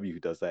AEW who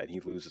does that and he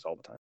loses all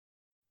the time.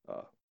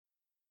 Uh,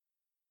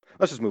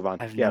 let's just move on.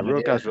 I have no Yeah,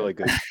 Ruka's idea. really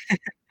good.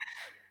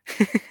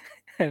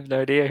 I have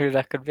no idea who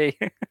that could be.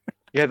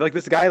 Yeah, like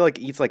this guy like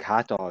eats like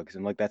hot dogs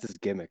and like that's his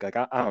gimmick. Like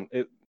I don't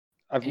it,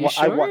 I've Are you wa-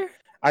 I want sure?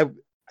 I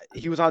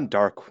he was on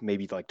Dark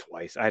maybe like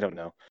twice. I don't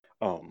know.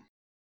 Um,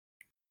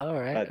 All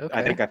right. I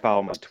Okay. think I follow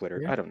him on Twitter.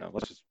 Sure. I don't know.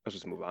 Let's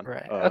just move on.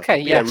 Right. Okay.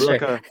 But yeah, Yeah.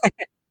 Sure.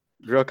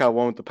 Ruroka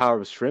won with the power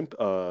of shrimp.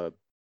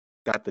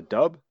 Got the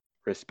dub.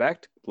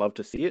 Respect. Love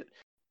to see it.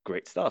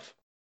 Great stuff.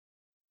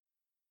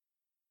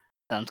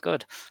 Sounds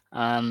good.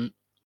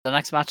 The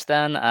next match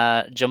then,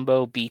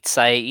 Jumbo beat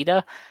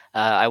Saida.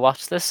 I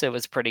watched this; it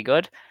was pretty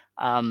good.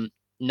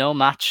 No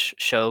match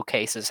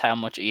showcases how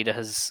much Ida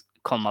has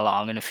come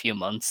along in a few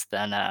months.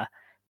 Then,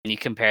 when you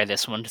compare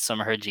this one to some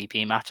of her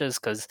GP matches,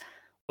 because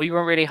we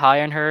weren't really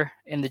high on her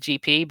in the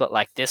GP, but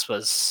like this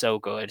was so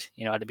good.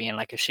 You know what I mean?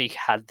 Like if she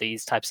had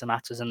these types of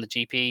matches in the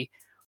GP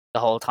the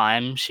whole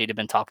time, she'd have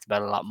been talked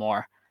about a lot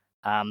more.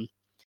 Um,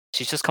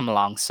 she's just come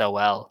along so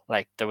well.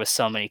 Like there was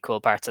so many cool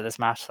parts of this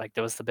match. Like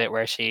there was the bit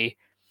where she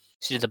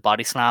did a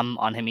body slam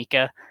on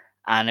Himika,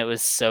 and it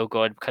was so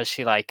good because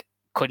she like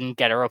couldn't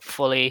get her up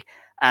fully,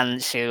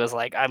 and she was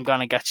like, "I'm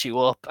gonna get you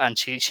up," and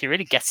she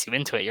really gets you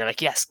into it. You're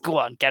like, "Yes, go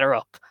on, get her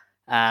up."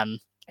 And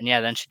yeah,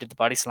 then she did the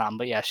body slam,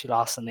 but yeah, she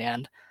lost in the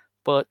end.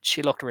 But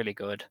she looked really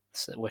good,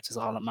 so, which is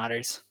all that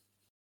matters.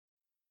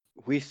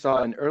 We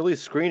saw an early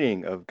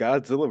screening of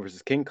Godzilla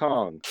versus King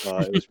Kong.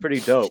 It was pretty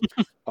dope.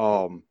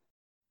 Um,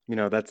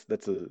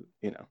 that's a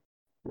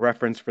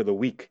reference for the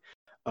week.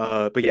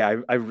 But yeah,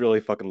 I really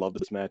fucking love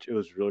this match. It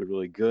was really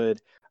really good.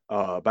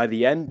 By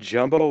the end,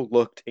 Jumbo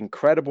looked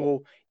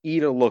incredible.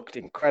 Ida looked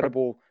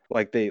incredible.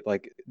 Like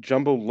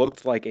Jumbo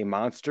looked like a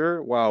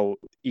monster, while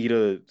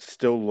Ida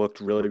still looked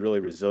really really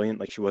resilient.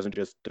 Like she wasn't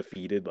just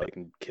defeated like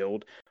and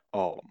killed.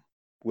 Um,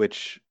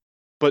 which,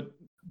 but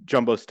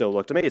Jumbo still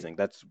looked amazing.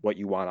 That's what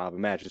you want out of a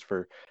match, is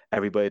for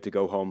everybody to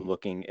go home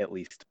looking at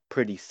least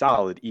pretty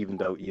solid, even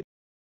though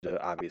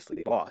Ida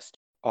obviously lost.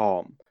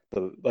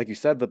 Like you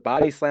said, the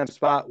body slam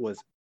spot was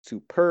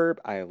superb.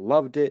 I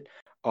loved it.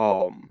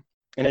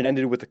 And it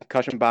ended with the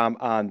concussion bomb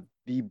on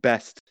the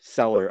best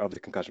seller of the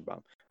concussion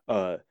bomb.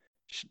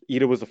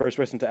 Ida was the first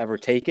person to ever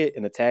take it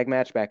in a tag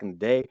match back in the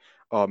day.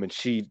 And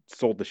she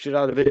sold the shit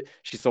out of it.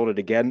 She sold it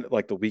again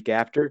like the week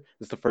after.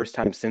 It's the first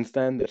time since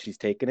then that she's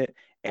taken it,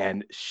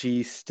 and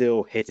she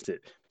still hits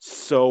it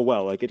so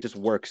well. Like it just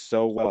works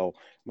so well.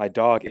 My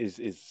dog is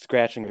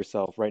scratching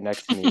herself right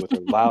next to me with her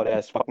loud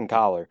ass fucking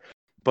collar.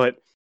 But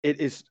it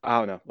is, I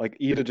don't know, like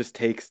Ida just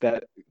takes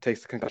the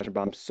concussion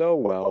bomb so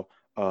well.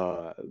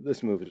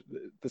 This move,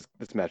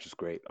 this match is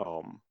great.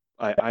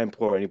 I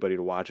implore anybody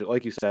to watch it.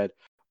 Like you said,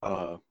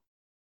 uh,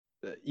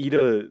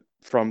 Ida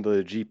from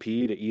the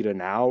GP to Ida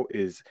now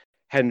is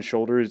head and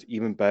shoulders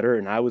even better.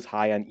 And I was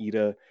high on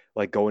Ida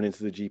like going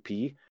into the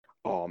GP.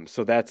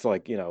 So that's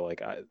like,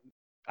 like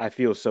I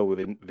feel so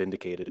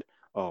vindicated.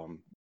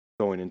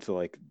 Going into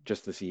like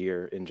just this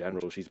year in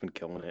general, she's been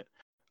killing it.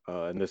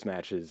 And this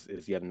match is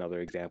yet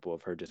another example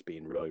of her just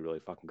being really, really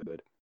fucking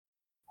good.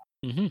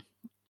 Mm-hmm.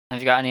 Have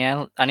you got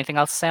anything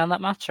else to say on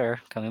that match, or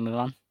can we move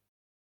on?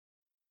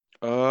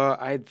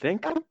 I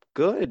think I'm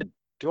good.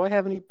 Do I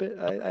have any bit?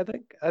 I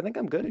think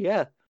I'm good.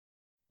 Yeah.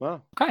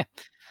 Wow. Okay.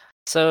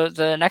 So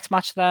the next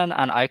match then,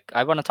 and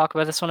I want to talk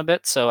about this one a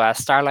bit. So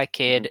Starlight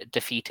Kid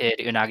defeated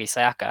Unagi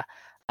Sayaka.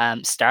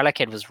 Starlight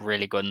Kid was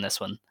really good in this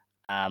one.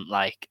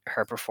 Like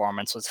her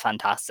performance was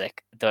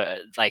fantastic.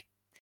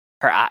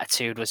 Her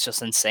attitude was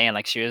just insane.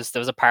 Like there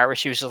was a part where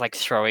she was just like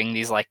throwing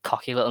these like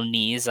cocky little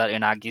knees at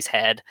Unagi's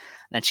head,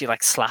 and then she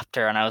like slapped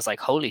her, and I was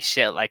like, holy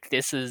shit! Like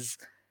this is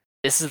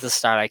the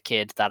Starlight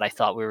Kid that I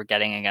thought we were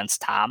getting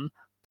against Tam,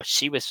 but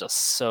she was just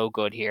so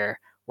good here,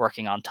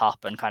 working on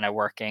top and kind of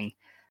working,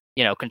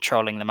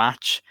 controlling the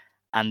match.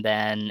 And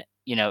then,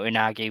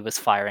 Unagi was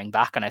firing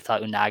back, and I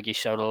thought Unagi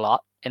showed a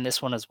lot in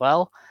this one as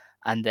well.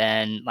 And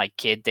then, like,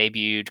 Kid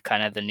debuted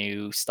kind of the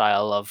new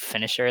style of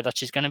finisher that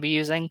she's going to be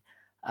using,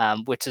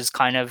 which is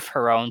kind of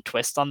her own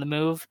twist on the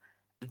move.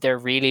 They're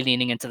really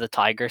leaning into the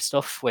Tiger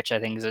stuff, which I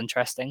think is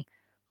interesting.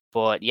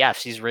 But yeah,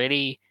 she's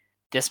really,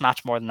 this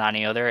match more than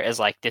any other is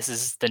like, this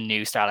is the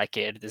new Starlight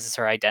Kid. This is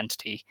her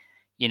identity.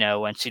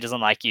 When she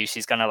doesn't like you,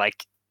 she's gonna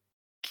like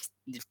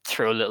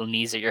throw little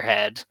knees at your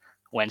head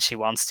when she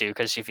wants to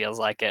because she feels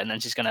like it, and then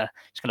she's gonna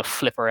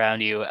flip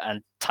around you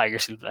and tiger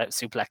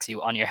suplex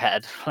you on your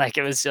head. Like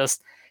it was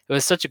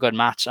such a good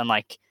match, and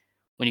like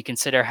when you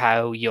consider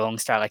how young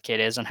Starlight Kid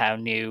is and how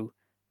new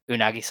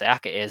Unagi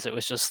Sayaka is, it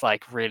was just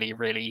like really,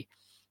 really,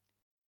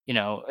 they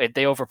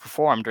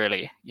overperformed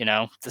really,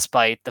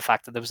 despite the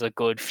fact that there was a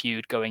good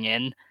feud going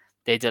in.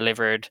 They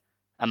delivered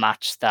a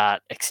match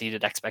that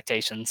exceeded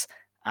expectations,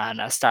 and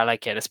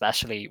Starlight Kid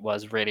especially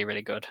was really,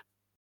 really good.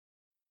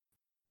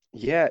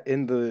 Yeah,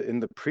 in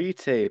the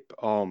pre-tape,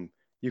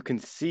 you can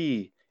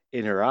see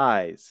in her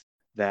eyes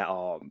that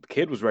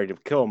Kid was ready to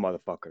kill a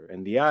motherfucker.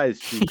 And the eyes,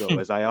 Chico,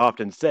 as I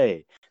often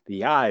say,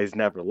 the eyes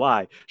never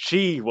lie.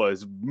 She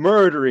was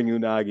murdering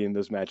Unagi in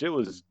this match. It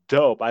was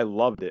dope. I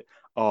loved it.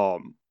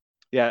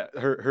 Yeah,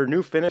 her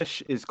new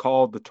finish is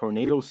called the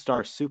Tornado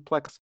Star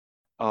Suplex.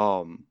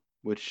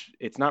 Which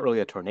it's not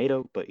really a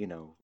tornado, but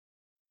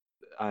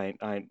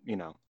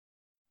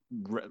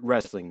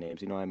wrestling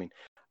names, you know what I mean?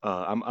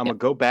 I'm Yeah. gonna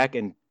go back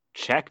and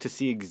check to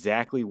see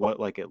exactly what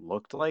like it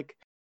looked like.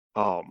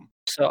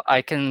 So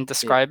I can It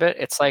describe it.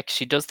 It's like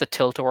she does the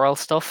tilt-a-whirl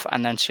stuff,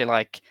 and then she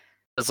like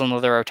does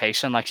another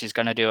rotation, like she's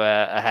gonna do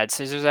a head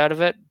scissors out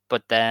of it,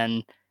 but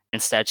then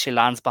instead she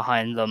lands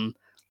behind them,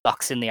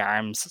 locks in the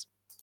arms,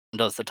 and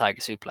does the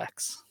tiger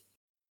suplex.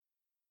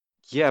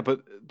 yeah,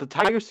 but the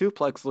tiger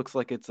suplex looks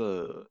like it's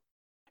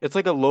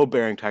like a low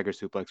bearing tiger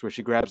suplex where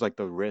she grabs like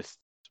the wrist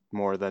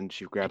more than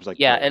she grabs like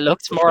Yeah, it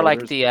looks the more like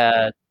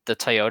shoulders. the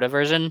Toyota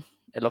version.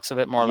 It looks a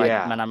bit more like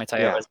Yeah, Manami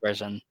yeah, Toyota's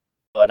version,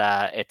 but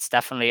it's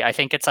definitely. I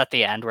think it's at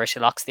the end where she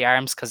locks the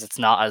arms because it's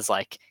not as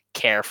like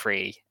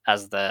carefree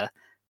as the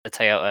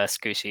Toyota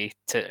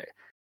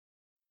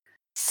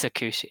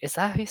Tsukushi. Is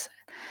that how you say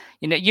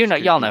it?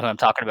 Y'all know Scucci. who I'm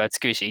talking about,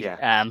 Tsukushi,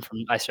 Yeah,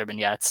 from Ice Ribbon.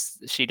 Yeah,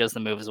 she does the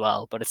move as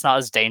well, but it's not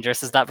as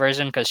dangerous as that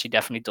version because she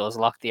definitely does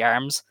lock the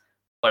arms.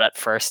 But at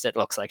first, it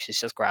looks like she's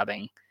just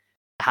grabbing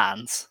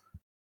hands.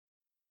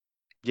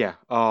 yeah.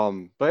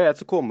 But yeah,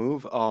 it's a cool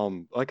move.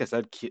 Like I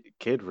said,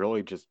 Kid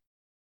really just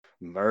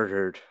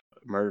murdered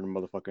murdered a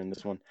motherfucker in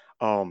this one.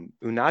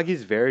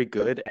 Unagi's very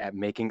good at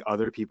making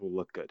other people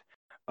look good.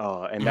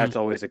 And Mhm. that's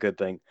always a good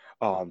thing.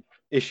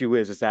 Issue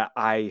is that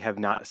I have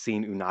not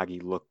seen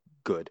Unagi look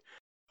good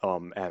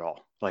at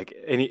all. Like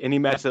any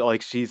match that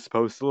like she's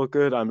supposed to look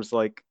good, I'm just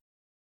like,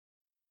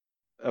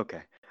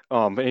 okay.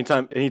 But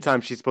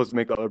anytime she's supposed to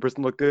make the other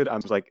person look good,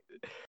 I'm just like,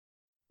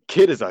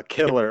 Kid is a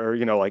killer, or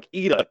like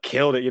Ida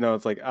killed it.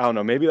 It's like I don't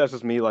know. Maybe that's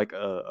just me, like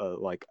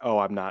like oh,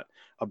 I'm not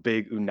a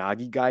big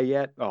Unagi guy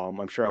yet.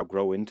 I'm sure I'll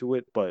grow into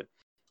it, but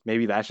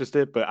maybe that's just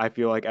it. But I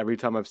feel like every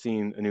time I've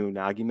seen a new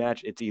Unagi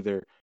match, it's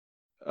either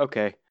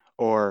okay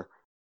or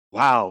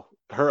wow,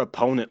 her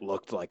opponent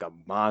looked like a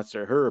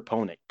monster. Her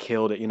opponent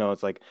killed it.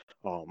 It's like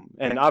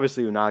and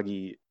obviously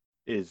Unagi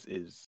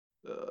is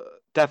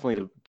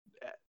definitely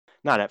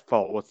not at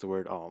fault. What's the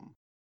word?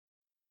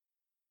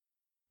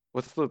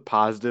 What's the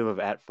positive of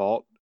at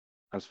fault?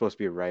 I'm supposed to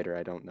be a writer.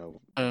 I don't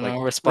know. I don't Like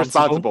know,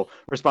 responsible.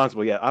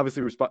 responsible. Yeah,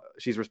 obviously,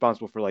 she's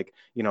responsible for like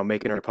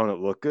making her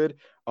opponent look good.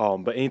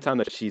 But anytime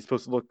that she's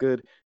supposed to look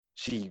good,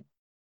 she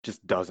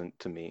just doesn't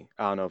to me.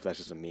 I don't know if that's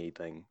just a me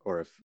thing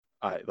or if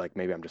I like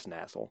maybe I'm just an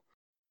asshole.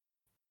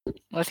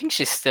 I think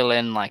she's still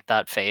in like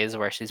that phase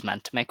where she's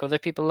meant to make other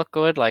people look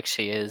good. Like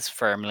she is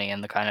firmly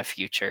in the kind of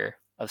future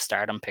of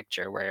Stardom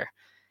picture where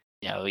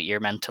you're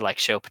meant to like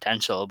show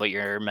potential, but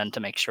you're meant to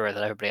make sure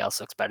that everybody else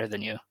looks better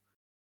than you.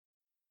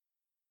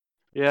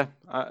 Yeah,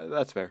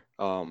 that's fair.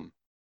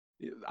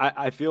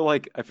 I feel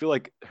like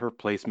her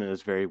placement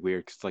is very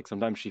weird because like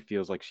sometimes she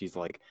feels like she's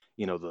like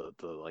the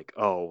like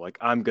oh like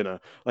I'm gonna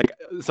like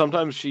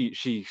sometimes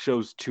she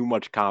shows too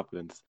much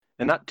confidence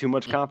and not too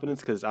much Mm.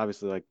 confidence because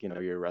obviously like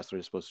you're a wrestler,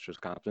 you're supposed to show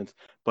confidence,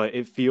 but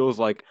it feels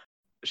like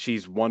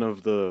she's one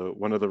of the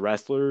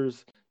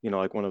wrestlers,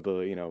 like one of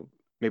the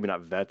maybe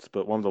not vets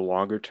but one of the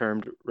longer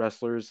term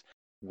wrestlers,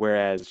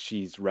 whereas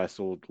she's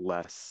wrestled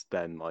less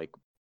than like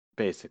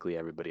basically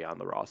everybody on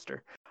the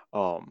roster.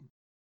 um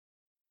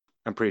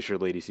I'm pretty sure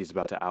Lady C's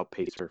about to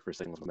outpace her for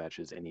singles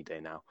matches any day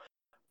now.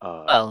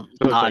 Well, So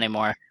it's not like,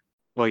 anymore.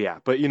 well, yeah,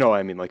 but you know what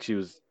I mean. Like she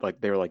was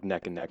like they were like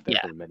neck and neck there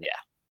Yeah, for a minute.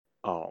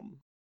 yeah. Um,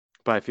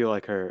 but I feel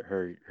like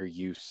her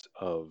use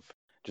of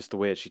just the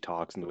way that she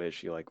talks and the way that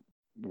she like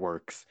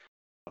works.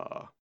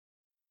 Uh,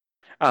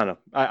 I don't know.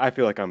 I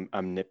feel like I'm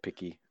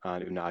nitpicky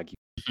on Unagi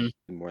Mhm.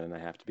 more than I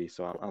have to be.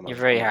 So You're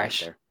very I'm alright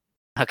harsh. there.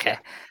 Okay.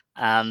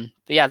 Yeah.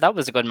 But yeah, that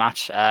was a good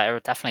match.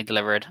 It definitely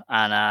delivered,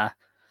 and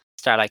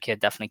Starlight Kid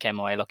definitely came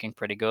away looking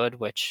pretty good,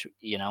 which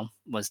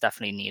was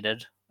definitely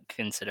needed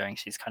considering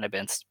she's kind of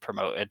been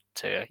promoted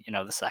to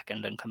the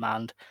second in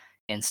command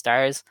in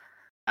Stars.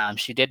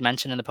 She did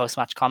mention in the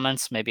post-match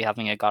comments maybe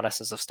having a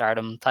Goddesses of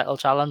Stardom title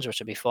challenge, which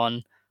would be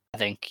fun. I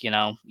think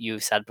you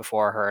said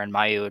before her and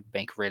Mayu would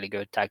make really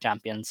good tag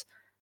champions,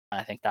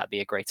 and I think that'd be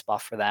a great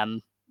spot for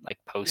them, like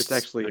It's post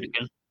actually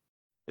Budokan.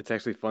 It's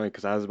actually funny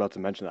because I was about to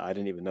mention that I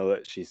didn't even know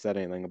that she said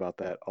anything about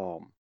that.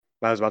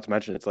 But I was about to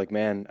mention it's like,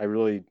 man, I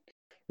really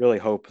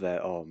hope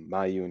that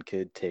Mayu and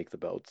Kid take the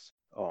belts,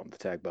 the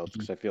tag belts, Mhm.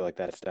 because I feel like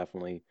that's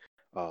definitely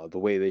the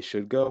way they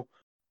should go.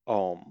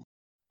 Um,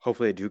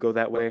 hopefully they do go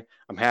that way.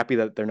 I'm happy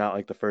that they're not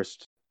like the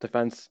first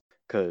defense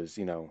because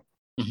I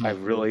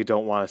Mhm. really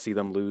don't want to see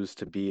them lose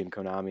to B and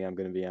Konami. I'm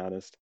gonna be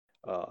honest.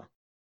 Uh,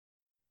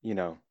 you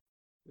know,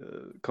 I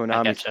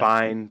Konami's getcha.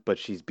 fine, but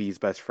she's B's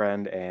best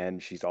friend,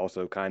 and she's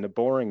also kind of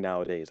boring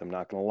nowadays. I'm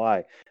not gonna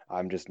lie.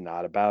 I'm just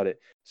not about it.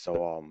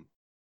 So,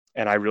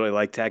 and I really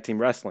like tag team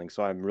wrestling,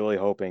 so I'm really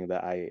hoping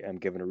that I am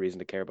given a reason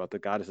to care about the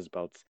goddesses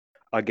belts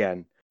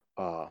again,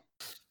 uh,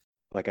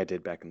 like I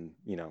did back in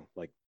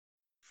like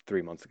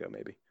 3 months ago,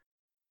 maybe.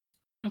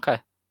 Okay,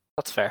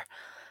 that's fair.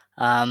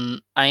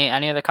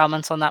 Any other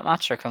comments on that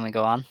match, or can we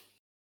go on?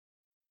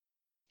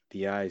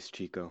 The eyes,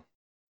 Chico,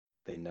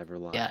 they never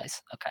lie. Yeah,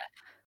 okay.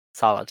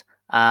 Solid.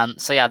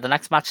 So yeah, the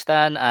next match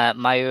then,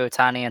 Mayu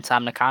Otani and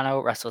Tam Nakano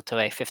wrestled to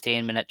a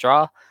 15-minute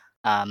draw.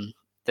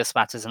 This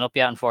match isn't up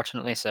yet,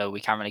 unfortunately, so we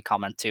can't really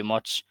comment too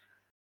much.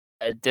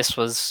 This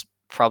was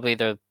probably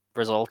the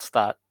result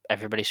that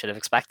everybody should have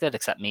expected,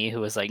 except me,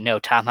 who was like, "No,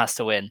 Tam has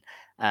to win,"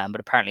 but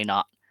apparently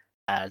not.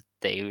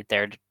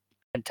 They're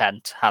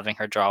content having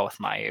her draw with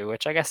Mayu,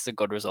 which I guess is a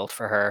good result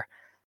for her.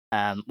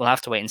 We'll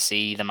have to wait and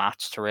see the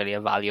match to really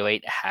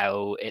evaluate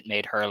how it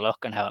made her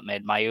look and how it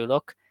made Mayu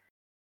look.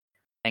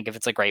 I think if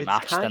it's a great It's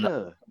match, then kind that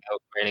of will go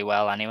really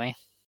well anyway.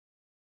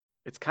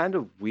 it's kind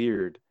of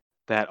weird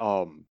that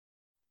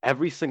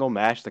every single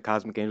match the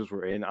Cosmic Angels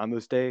were in on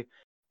this day,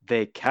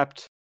 they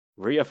kept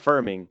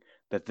reaffirming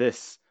that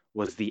this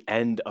was the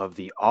end of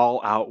the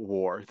all-out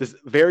war. This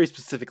very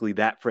specifically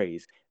that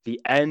phrase, the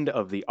end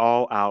of the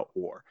all-out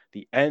war,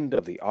 the end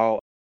of the all,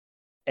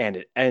 and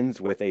it ends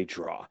with a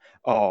draw.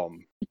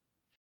 Um,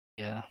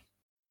 Yeah.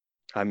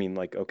 I mean,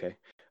 like, okay,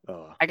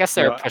 I guess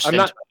they were pushed I'm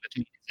into not, it with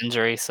Mia's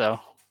injury, so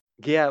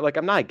yeah, like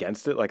I'm not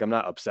against it. Like I'm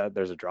not upset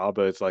there's a draw,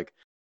 but it's like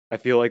I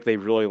feel like they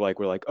really like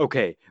were like,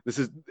 okay, this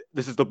is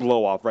the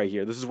blow off right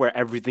here. This is where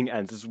everything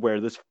ends. This is where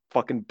this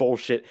fucking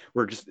bullshit.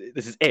 We're just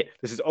this is it.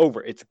 This is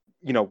over. It's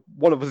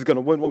one of us is gonna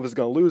win, one of us is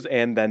gonna lose,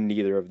 and then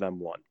neither of them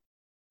won.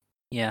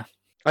 yeah.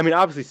 I mean,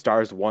 obviously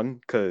Stars won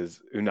because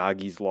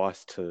Unagi's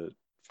lost to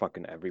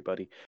fucking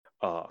everybody.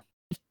 Uh,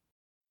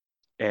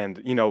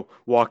 and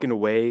walking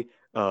away,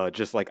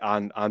 just like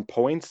on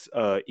points.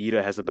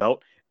 Ida has a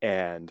belt,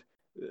 and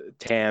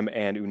Tam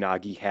and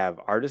Unagi have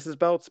artists'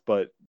 belts,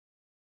 but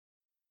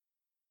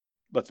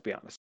let's be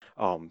honest.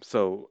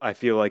 So I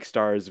feel like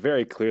Stars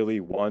very clearly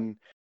won,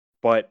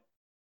 but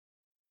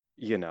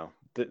I don't know.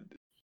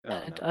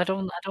 I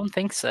don't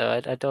think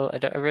so.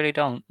 I really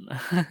don't. I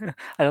don't think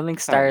I don't know.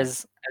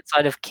 Stars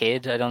outside of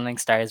Kid, I don't think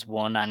Stars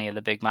won any of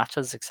the big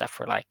matches except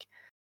for like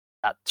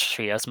that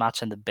trios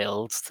match and the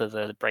builds to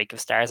the Break of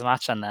Stars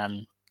match, and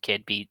then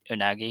Kid beat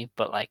Unagi,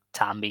 but like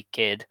Tam beat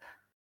Kid,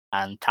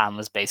 and Tam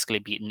was basically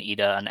beating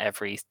Ida on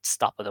every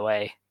stop of the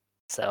way.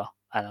 So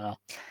I don't know,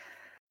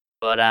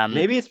 but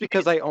Maybe it's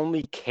because I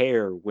only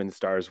care when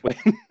Stars wins.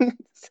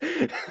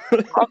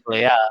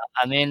 probably yeah.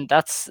 I mean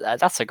that's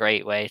a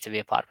great way to be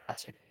a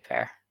podcaster. To be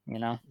fair. You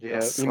know, Yeah,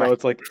 that's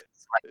it's like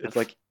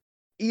selective.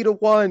 Eat a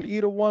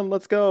one,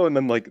 let's go, and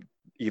then like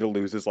Ida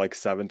loses like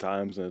 7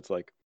 times, and it's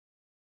like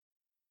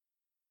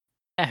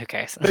Yeah, who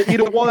cares? but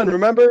Ida won.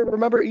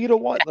 Remember Ida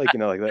won. Like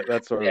like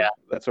that. Yeah,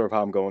 That's sort of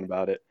how I'm going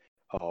about it.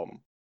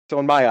 Um, so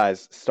in my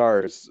eyes,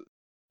 stars,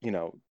 you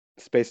know,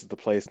 space is the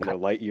place, and they're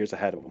light years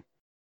ahead of them.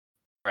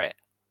 right.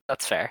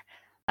 That's fair.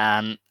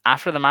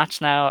 After the match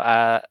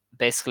now,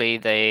 basically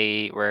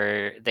they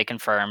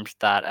confirmed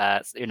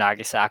that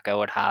Unagi Saka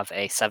would have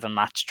a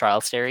 7-match trial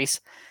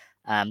series.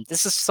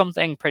 This is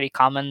something pretty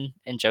common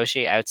in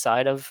Joshi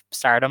outside of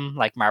Stardom.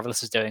 Like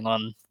Marvelous is doing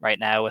one right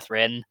now with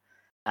Rin.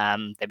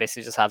 They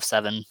basically just have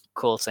 7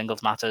 cool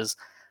singles matches.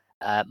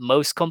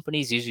 Most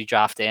companies usually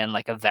draft in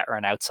like a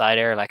veteran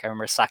outsider. Like I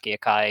remember Saki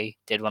Akai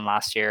did one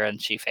last year,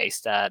 and she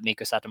faced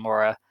Miko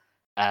Satomura.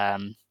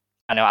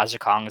 I know Aja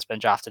Kong has been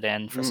drafted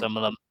in for Mm. some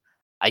of them.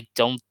 I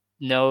don't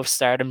know if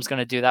Stardom's going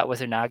to do that with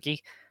Unagi.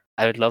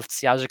 I would love to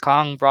see Aja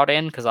Kong brought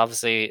in because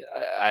obviously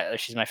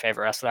she's my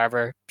favorite wrestler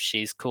ever.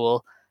 She's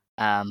cool,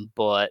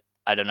 but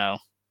I don't know.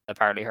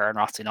 Apparently, her and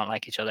Roxy don't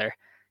like each other,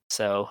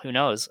 so who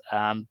knows?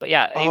 But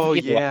yeah, Oh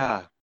either way,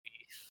 yeah.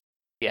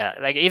 yeah,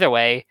 like either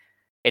way,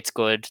 it's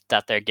good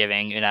that they're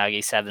giving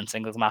Unagi 7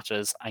 singles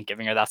matches and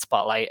giving her that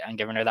spotlight and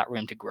giving her that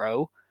room to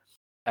grow.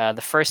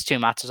 The first 2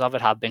 matches of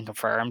it have been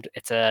confirmed.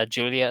 It's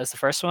Julia is the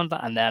first one,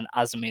 and then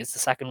Azumi is the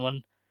second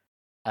one.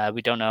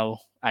 We don't know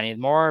any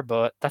more,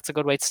 but that's a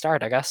good way to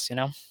start, I guess. You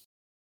know.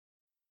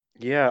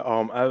 Yeah,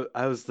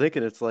 I was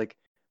thinking it's like,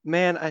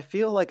 man, I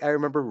feel like I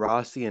remember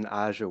Rossi and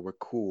Aja were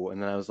cool,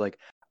 and then I was like,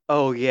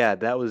 oh yeah,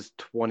 that was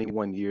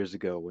 21 years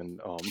ago when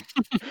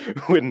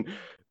when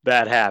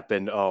that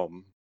happened.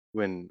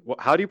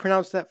 How do you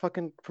pronounce that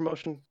fucking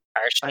promotion?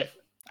 Arshin.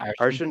 I Arshin.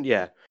 Arshin,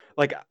 yeah.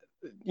 Like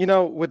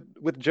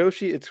with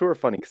Joshi, it's sort of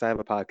funny because I have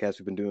a podcast.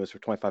 We've been doing this for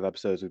 25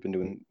 episodes. We've been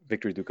doing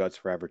Victory Through Guts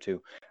forever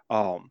too.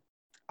 Um,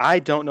 I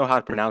don't know how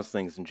to pronounce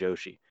things in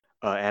Joshi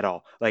at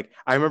all. Like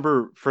I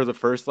remember for the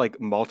first like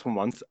multiple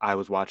months I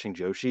was watching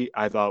Joshi,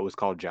 I thought it was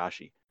called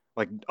Joshi,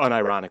 like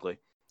unironically.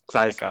 Oh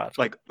Because my god.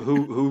 like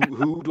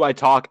who do I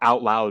talk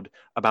out loud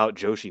about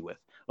Joshi with?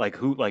 Like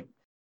who like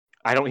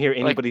I don't hear Like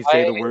anybody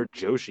say why? the word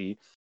Joshi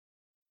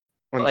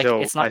Like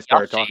until it's not I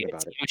started Yoshi. talking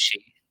It's about it.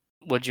 Yoshi.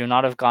 Would you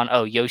not have gone?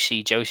 Oh,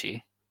 Yoshi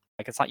Joshi.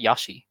 Like it's not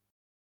Yoshi.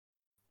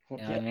 Well,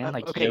 You know what yeah, I mean?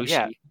 Like okay,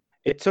 yeah. Yoshi.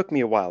 It took me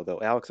a while though,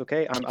 Alex.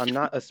 Okay, I'm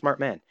not a smart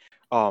man.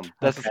 Okay.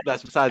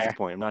 That's besides the Fair.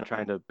 point. I'm not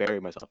trying to bury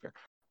myself here.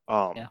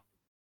 Yeah.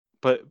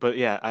 But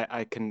yeah,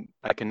 I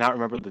cannot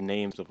remember the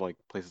names of like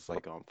places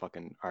like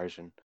fucking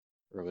Arjun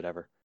or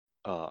whatever.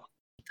 Uh,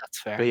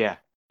 That's but fair. yeah,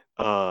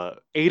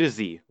 A to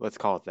Z. Let's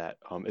call it that.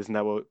 Isn't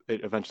that what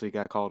it eventually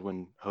got called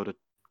when Hoda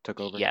took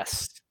over?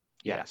 Yes.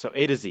 Yeah. Yeah. So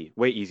A to Z,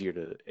 way easier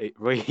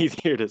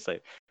to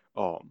say.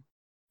 Um,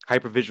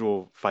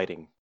 hypervisual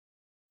fighting.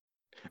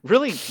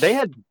 Really, they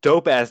had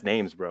dope ass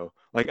names, bro.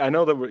 Like I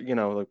know that we're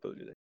like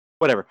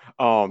whatever.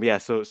 Yeah.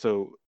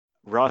 So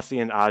Rossi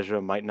and Aja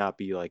might not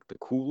be like the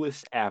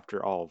coolest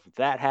after all of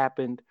that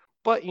happened,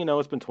 but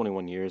it's been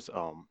 21 years.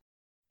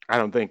 I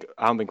don't think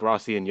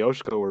Rossi and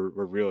Yoshiko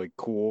were really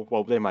cool.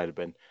 Well, they might have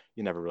been.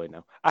 You never really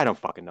know. I don't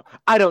fucking know.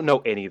 I don't know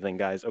anything,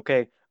 guys.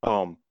 Okay.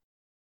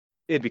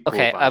 It'd be cool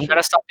Okay, if I'm Aja.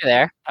 gonna stop you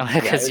there Yeah,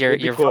 because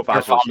it'd be cool if Aja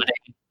was heel.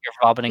 you're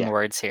vomiting Yeah.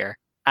 words here.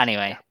 Yeah.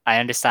 Anyway, I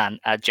understand.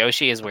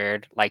 Joshi is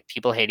weird. Like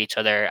people hate each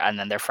other and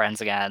then they're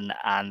friends again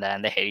and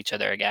then they hate each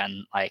other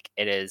again. Like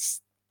it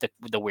is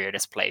the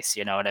weirdest place.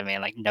 You know what I mean?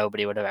 Like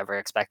nobody would have ever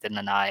expected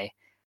Nanai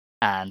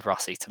and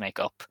Rossi to make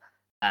up.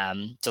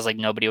 Just like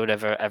nobody would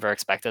ever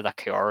expected that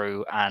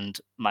Kyoru and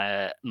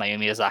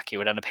Mayumi Ozaki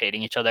would end up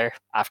hating each other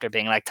after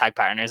being like tag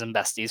partners and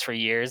besties for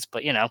years.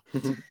 But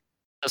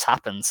just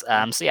happens.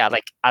 So yeah,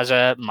 like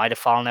Aja might have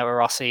fallen out with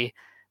Rossi.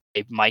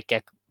 They might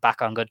get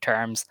back on good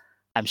terms.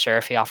 I'm sure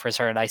if he offers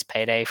her a nice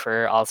payday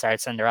for All Star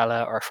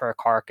Cinderella or for a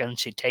Corkin,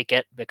 she'd take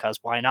it because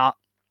why not?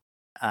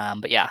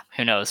 But yeah,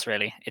 who knows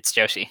really? It's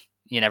Joshi.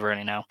 You never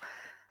really know.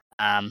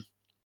 Um,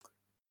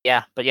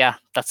 yeah, but yeah,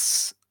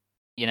 that's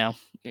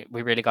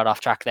we really got off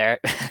track there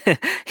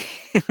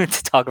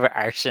to talk about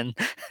Arshin.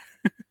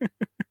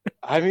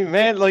 I mean,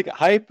 man, like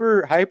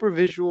hyper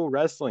visual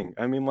wrestling.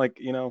 I mean,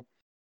 like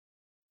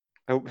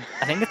oh,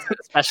 I think it's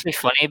especially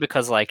funny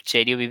because like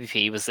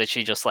JWBP was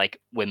literally just like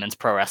women's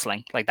pro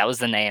wrestling. Like that was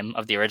the name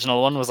of the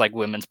original one was like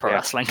women's pro yeah.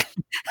 wrestling.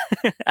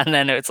 And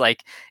then it's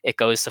like it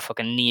goes to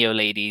fucking Neo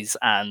ladies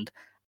and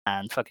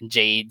fucking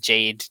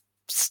Jade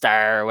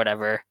Star or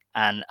whatever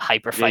and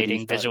hyper JD fighting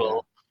Star, yeah.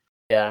 visual.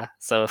 Yeah.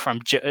 So from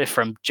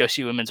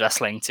Joshi women's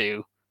wrestling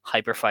to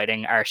hyper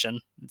fighting Arshin.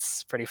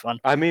 It's pretty fun.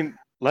 I mean,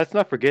 let's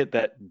not forget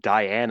that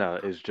Diana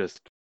is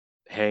just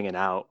hanging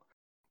out.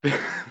 like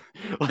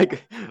But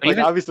like even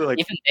obviously like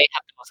even they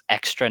have the most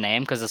extra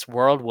name because it's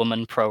World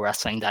Woman Pro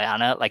Wrestling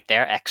Diana. Like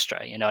they're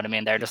extra, you know what I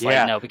mean? They're just like,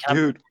 yeah, no, we can't have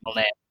dude. a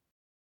normal name.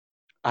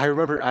 I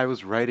remember I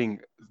was writing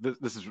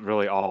this is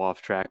really all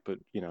off track, but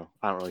I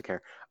don't really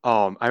care.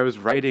 I was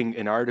writing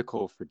an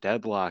article for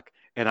Deadlock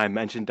and I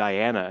mentioned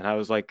Diana and I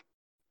was like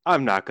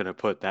I'm not gonna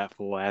put that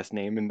full last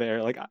name in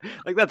there. Like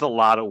that's a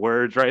lot of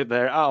words right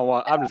there. I don't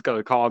want. I'm just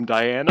gonna call him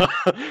Diana.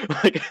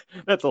 Like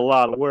that's a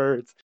lot of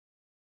words.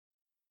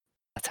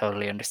 I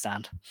totally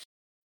understand.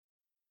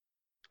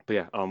 But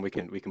yeah, we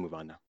can move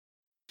on now.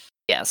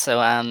 Yeah,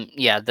 so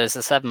yeah, there's a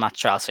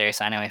 7-match trial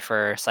series anyway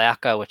for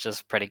Sayaka, which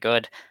is pretty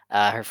good.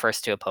 Her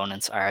first 2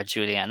 opponents are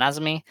Julia and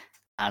Azumi,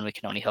 and we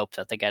can only hope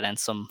that they get in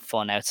some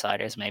fun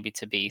outsiders, maybe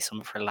to be some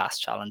of her last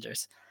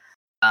challengers.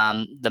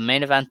 The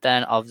main event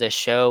then of this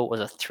show was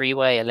a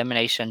 3-way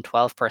elimination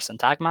 12-person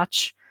tag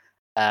match.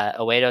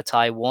 Oedo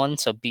Tai won,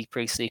 so beat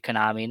Priestley,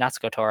 Konami,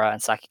 Natsuko Tora,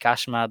 and Saki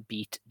Kashima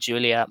beat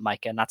Julia,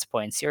 Maika,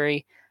 Natsupoi, and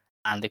Suri,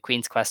 and the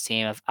Queen's Quest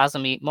team of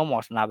Azumi, Momo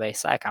Watanabe,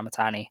 Sayaka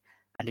Kamatani,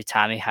 and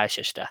Utami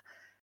Hayashishita.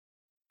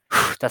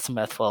 That's a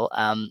mouthful.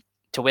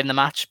 To win the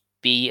match,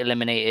 B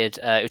eliminated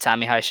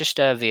Utami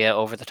Hayashishita via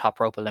over the top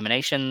rope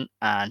elimination,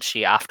 and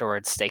she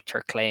afterwards staked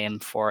her claim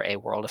for a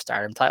World of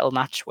Stardom title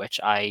match, which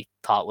I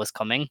thought was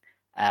coming.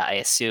 I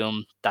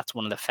assume that's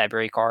one of the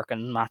February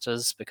Corkin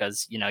matches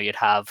because you'd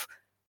have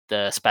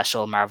the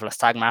special Marvelous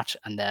Tag match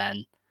and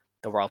then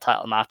the World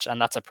Title match, and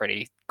that's a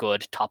pretty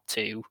good top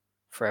 2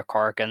 for a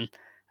Corkin,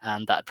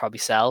 and that'd probably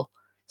sell.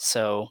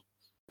 So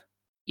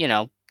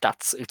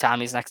that's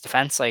Utami's next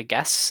defense, I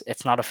guess.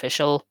 It's not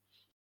official.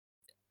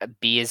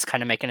 B is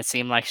kind of making it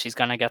seem like she's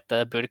gonna get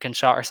the Budokan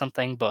shot or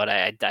something, but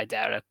I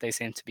doubt it. They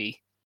seem to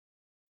be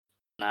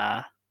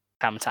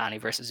Kamatani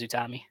versus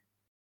Utami.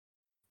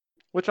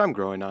 Which I'm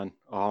growing on.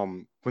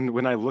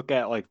 When I look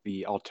at like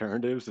the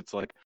alternatives, it's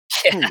like,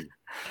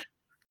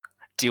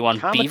 Do you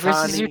want B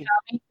versus Kamatani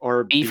Utami,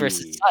 or B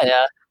versus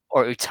Saya,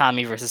 or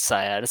Utami versus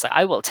Saya? It's like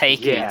I will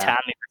take Yeah.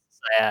 Utami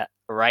versus Saya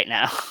right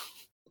now.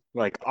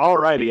 Like,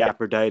 alrighty,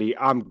 Aphrodite,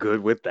 I'm good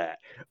with that.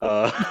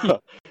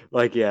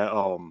 Like, yeah,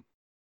 I'm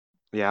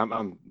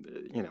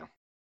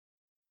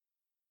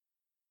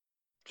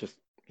just,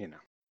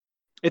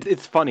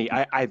 it's funny.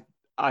 I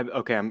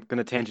okay, I'm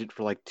gonna tangent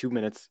for like 2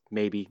 minutes,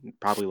 maybe,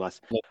 probably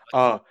less.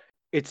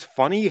 It's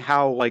funny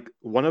how like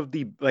one of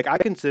the like I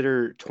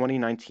consider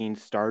 2019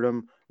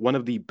 Stardom one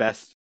of the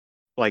best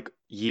like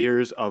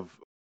years of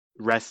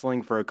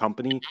wrestling for a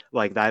company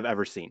like that I've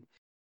ever seen.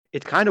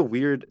 It's kind of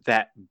weird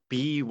that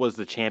B was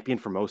the champion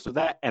for most of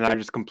that, and I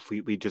just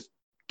completely just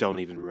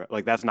don't even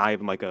like that's not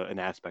even like an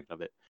aspect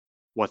of it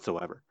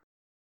whatsoever.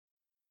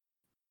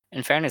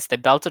 In fairness, they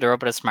belted her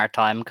up at a smart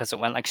time because it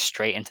went like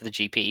straight into the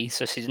GP,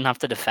 so she didn't have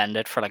to defend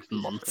it for like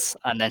months,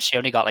 and then she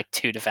only got like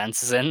 2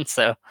 defenses in,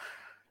 so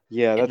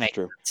Yeah, it that's makes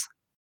true. sense.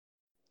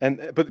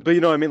 And but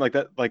you know what I mean, like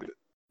that, like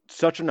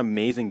such an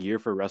amazing year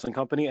for a wrestling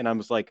company, and I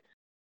was like,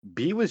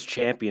 B was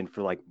champion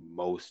for like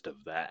most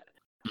of that.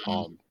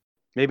 Mhm.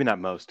 Maybe not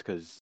most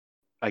because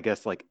I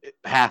guess like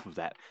half of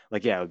that.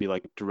 Like yeah, it would be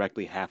like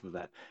directly half of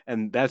that,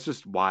 and that's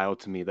just wild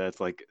to me. That's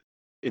like,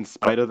 in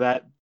spite of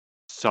that,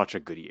 such a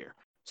good year,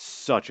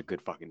 such a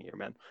good fucking year,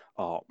 man.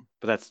 But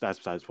that's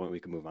besides the point. We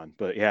can move on.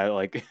 But yeah,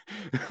 like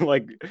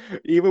like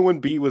even when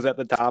B was at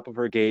the top of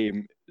her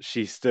game,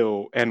 she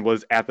still and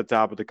was at the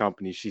top of the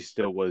company. She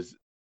still was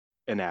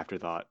an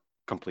afterthought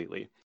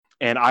completely.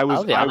 And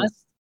I'll be I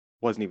honest.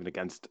 wasn't even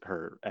against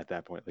her at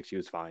that point. Like she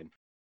was fine.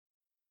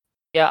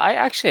 Yeah, I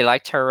actually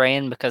liked her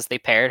reign because they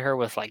paired her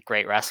with like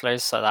great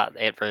wrestlers, so that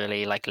it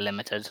really like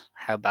limited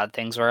how bad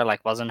things were.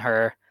 Like, wasn't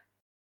her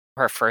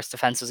first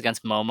defense was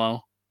against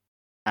Momo,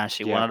 and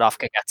she won Yeah. it off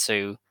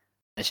Kagetsu,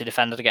 and she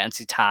defended against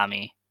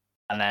Utami,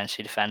 and then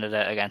she defended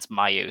it against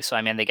Mayu. So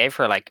I mean, they gave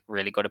her like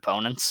really good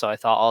opponents. So I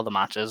thought all the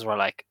matches were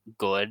like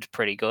good,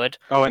 pretty good.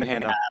 Oh, and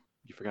Hannah.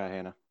 You forgot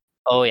Hannah.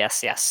 Oh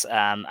yes, yes.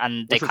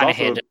 And they Which was kind of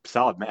also hid. a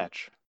solid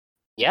match.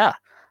 Yeah,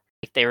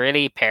 like, they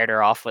really paired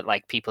her off with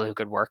like people who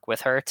could work with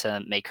her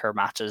to make her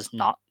matches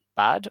not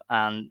bad.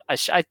 And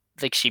I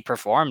think she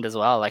performed as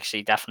well. Like,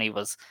 she definitely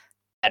was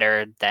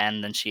better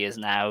then than she is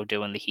now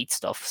doing the heat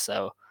stuff.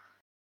 So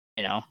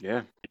Yeah.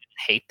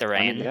 hate the I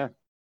mean, rain. yeah.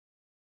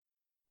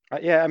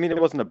 Yeah, I mean, it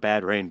wasn't a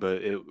bad reign,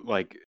 but it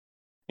like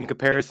in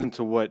comparison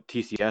to what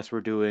TCS were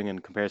doing, in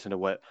comparison to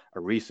what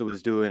Arisa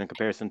was doing, in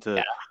comparison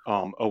to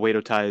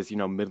Oedo Tai's,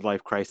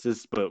 midlife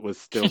crisis, but was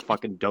still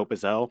fucking dope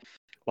as hell.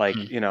 Like,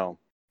 Mhm.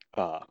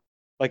 uh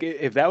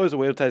if that was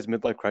Oedo Tai's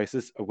midlife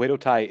crisis, Oedo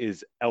Tai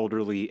is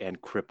elderly and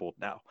crippled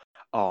now.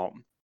 But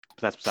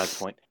that's besides the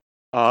point.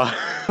 Uh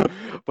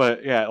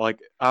but yeah, like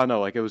I don't know,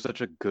 like it was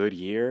such a good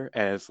year,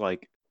 and it's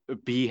like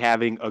B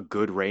having a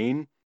good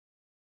reign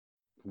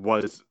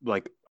was uh,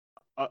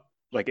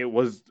 like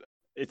was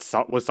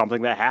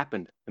something that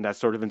happened, and that's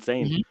sort of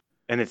insane, Mhm.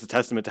 and it's a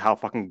testament to how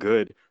fucking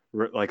good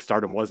like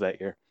Stardom was that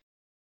year.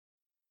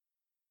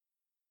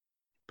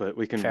 But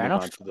we can Fair move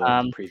enough. on to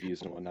the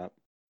previews and whatnot.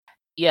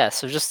 Yeah,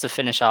 so just to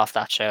finish off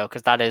that show,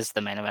 because that is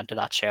the main event of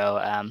that show.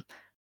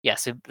 Yeah,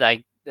 so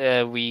like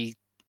the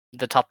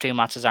top 2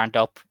 matches aren't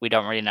up. We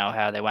don't really know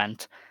how they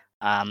went.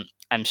 I'm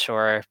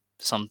sure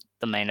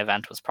the main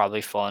event was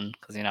probably fun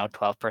because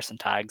 12-person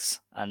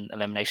tags and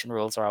elimination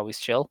rules are always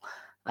chill.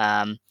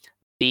 Um,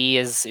 B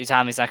is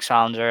Utami's next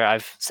challenger.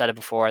 I've said it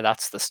before.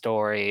 That's the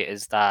story.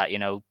 Is that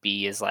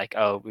B is like,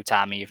 oh,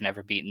 Utami, you've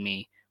never beaten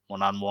me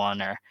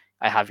 1-on-1, or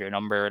I have your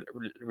number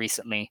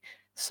recently.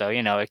 So,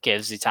 it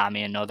gives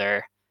Utami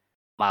another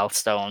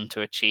milestone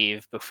to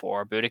achieve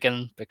before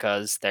Budokan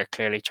because they're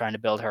clearly trying to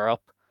build her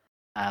up.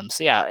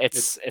 So yeah,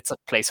 it's a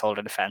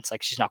placeholder defense.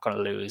 Like she's not going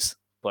to lose,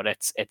 but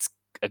it's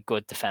a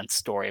good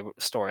defense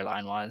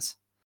storyline wise.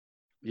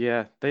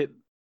 Yeah,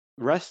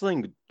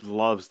 wrestling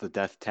loves the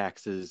death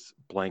taxes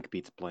blank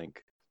beats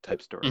blank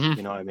type story. Mhm.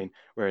 You know what I mean?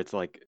 Where it's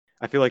like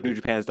I feel like New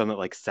Japan has done it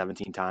like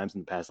 17 times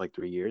in the past like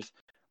 3 years.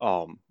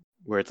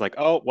 Where it's like,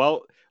 oh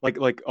well, like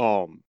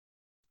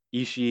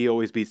Ishii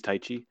always beats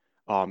Taichi.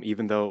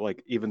 Even though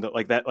like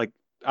that like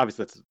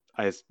obviously that's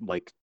I just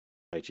like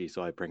Taichi,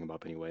 so I bring him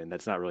up anyway, and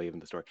that's not really even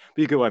the story.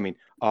 But you get what I mean.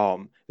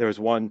 There was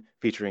one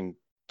featuring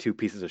two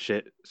pieces of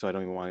shit, so I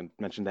don't even want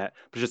to mention that.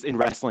 But just in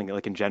wrestling,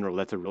 like in general,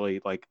 that's a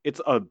really like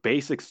it's a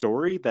basic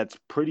story that's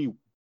pretty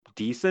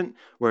decent.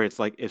 Where it's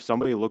like if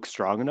somebody looks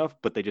strong enough,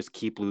 but they just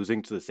keep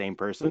losing to the same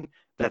person,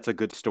 that's a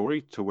good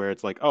story. To where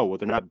it's like, oh well,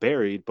 they're not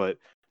buried, but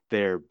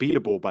they're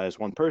beatable by this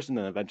one person,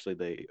 and eventually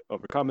they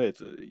overcome it.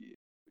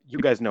 You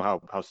guys know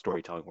how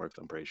storytelling works,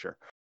 I'm pretty sure.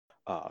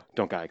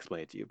 Don't gotta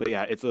explain it to you, but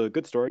yeah, it's a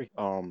good story.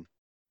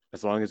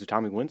 As long as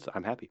Utami wins,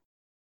 I'm happy.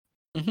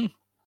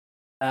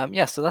 Mm-hmm.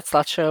 Yeah, so that's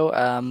that show.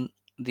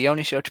 The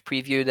only show to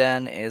preview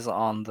then is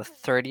on the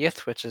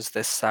 30th, which is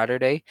this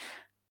Saturday.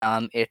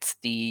 It's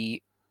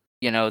the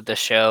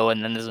show,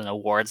 and then there's an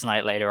awards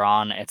night later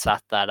on. It's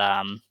at that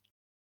I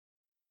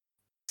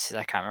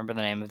can't remember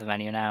the name of the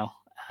venue now,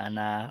 and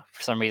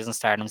for some reason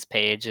Stardom's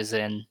page is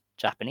in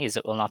Japanese.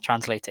 It will not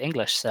translate to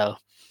English, so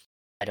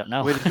I don't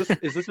know. Wait,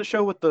 is this a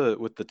show with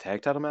the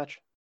tag title match?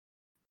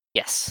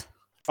 Yes, it's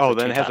Oh,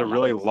 the then two it has a title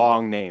really matches.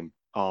 long name.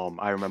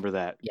 I remember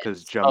that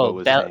because Yes. Jumbo Oh,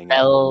 was Bell saying it.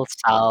 Bell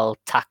Sal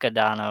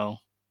Takadano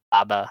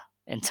Baba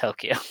in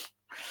Tokyo.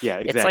 Yeah,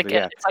 It's like exactly.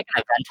 Yeah. it's like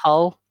an event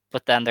hall,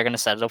 but then they're gonna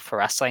set it up for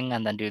wrestling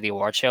and then do the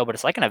award show. But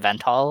it's like an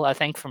event hall, I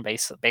think, from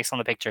based on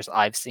the pictures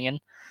I've seen.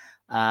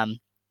 Um,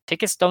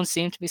 Tickets don't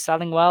seem to be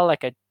selling well.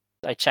 Like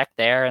I checked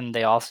there, and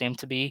they all seem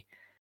to be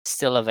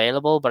still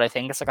available. But I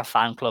think it's like a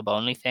fan club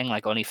only thing.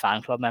 Like only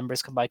fan club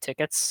members can buy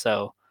tickets.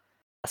 So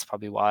that's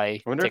probably why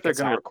I wonder if they're tickets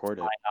gonna aren't record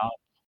it. buying out.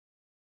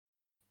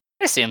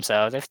 I assume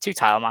so. They have two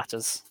title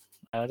matches.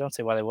 I don't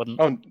see why they wouldn't.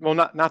 Oh, well,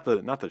 not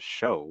the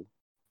show.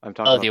 I'm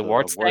talking Oh, the about the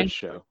awards awards thing.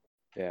 show.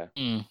 Yeah.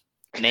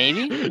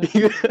 Maybe.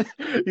 you,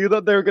 you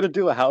thought they were gonna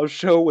do a house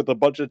show with a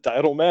bunch of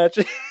title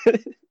matches?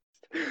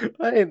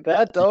 I ain't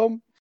that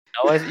dumb.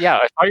 Yeah,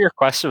 I thought your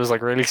question was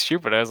like really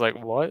stupid. I was like,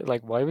 what?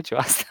 Like, why would you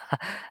ask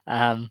that?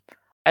 I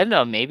don't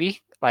know,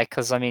 maybe like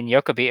because I mean,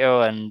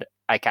 Yokobito and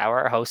Aikawa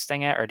are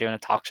hosting it or doing a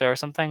talk show or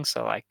something.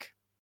 So like,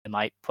 they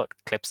might put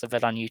clips of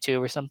it on YouTube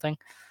or something.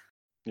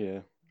 Yeah,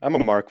 I'm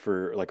a mark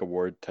for like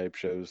award type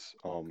shows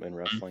in Mm,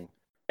 wrestling,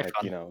 they're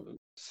like fun.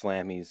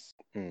 Slammies,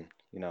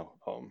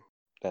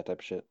 that type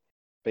of shit.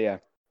 But yeah,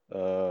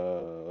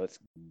 let's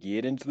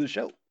get into the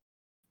show.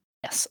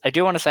 Yes, I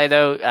do want to say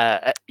though,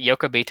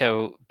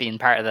 Yokobito being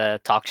part of the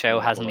talk show Oh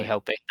has me boy.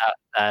 hoping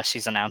that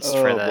she's announced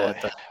for Oh the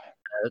boy.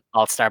 the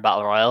All Star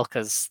Battle Royal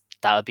because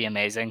that would be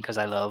amazing because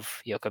I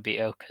love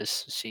Yokobito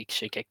because she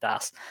kicked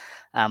ass.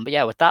 But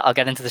yeah, with that, I'll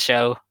get into the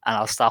show and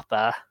I'll stop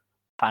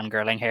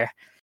fangirling here.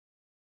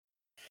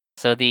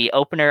 So the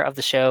opener of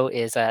the show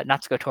is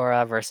Natsuko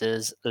Tora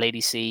versus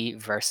Lady C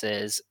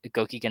versus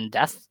Gokigen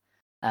Death.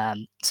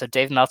 So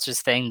Dave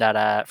Meltzer's thing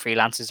that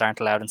freelancers aren't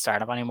allowed in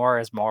Stardom anymore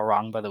is more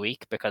wrong by the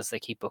week because they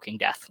keep booking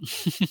Death.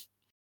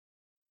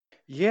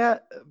 Yeah,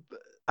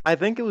 I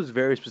think it was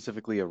very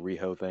specifically a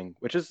Riho thing,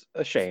 which is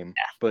a shame,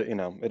 Yeah, but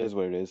it is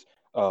what it is.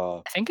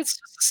 I think it's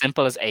just as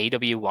simple as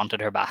AEW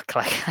wanted her back.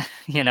 Like,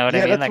 you know what I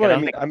Yeah, mean? that's Like, I what I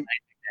don't mean.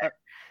 think.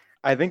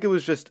 I think it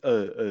was just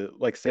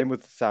like same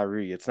with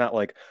Sari. It's not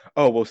like,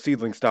 oh well,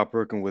 Seedling stopped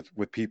working with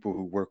people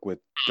who work with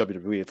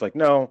WWE. It's like,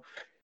 no,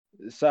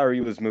 Sari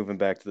was moving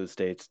back to the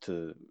States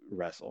to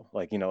wrestle,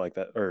 like like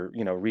that, or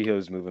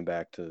Riho's moving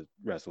back to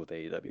wrestle with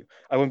AEW.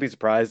 I wouldn't be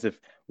surprised if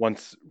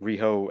once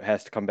Riho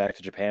has to come back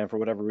to Japan for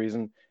whatever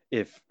reason,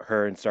 if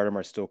her and Stardom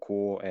are still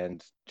cool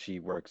and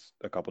she works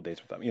a couple days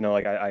with them.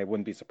 Like I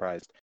wouldn't be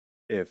surprised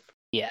if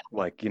Yeah.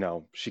 like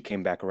she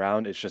came back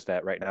around. It's just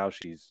that right now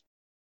she's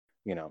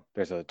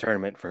there's a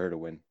tournament for her to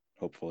win,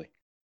 hopefully.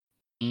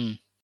 Mm.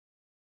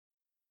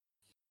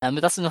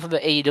 But that's enough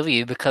about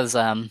AEW because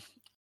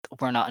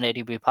we're not an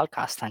AEW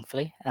podcast,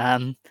 thankfully.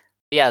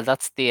 Yeah,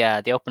 that's the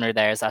opener.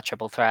 There is that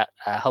triple threat.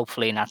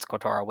 Hopefully, Natsuko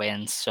Tora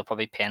wins. She'll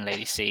probably pin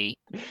Lady C.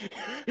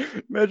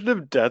 Imagine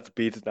if Death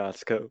beats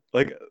Natsuko.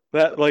 Like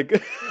that, like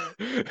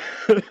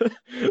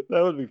that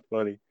would be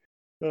funny.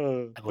 I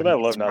And I wouldn't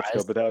be love Natsuko,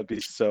 surprised. but that would be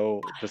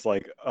so just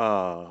like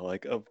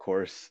of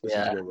course this is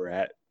Yeah. where we're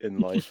at in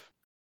life.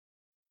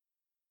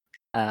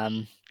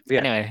 Um. Yeah,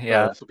 Anyway,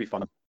 yeah, this will be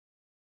fun.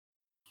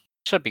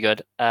 should be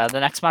good. The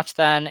next match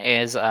then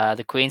is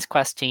the Queen's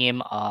Quest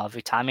team of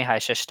Utami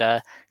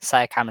Hayashishita,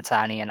 Saya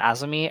Kamitani, and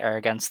Azumi are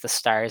against the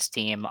Stars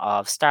team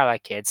of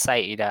Starlight Kid,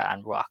 Saida,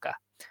 and Ruaka.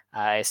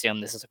 I assume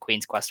this is a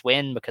Queen's Quest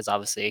win because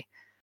obviously,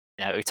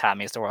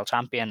 Utami is the world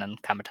champion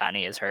and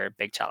Kamitani is her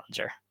big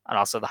challenger, and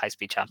also the high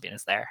speed champion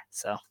is there.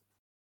 So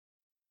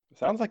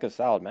Sounds like a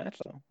solid match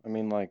though. I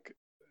mean, like,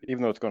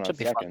 even though it's going on Should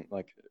be fun. second,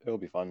 like it'll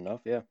be fun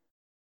enough. Yeah.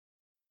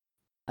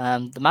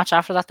 The match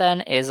after that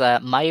then is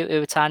Mayu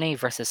Iwatani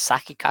versus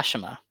Saki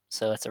Kashima.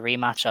 So it's a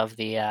rematch of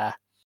the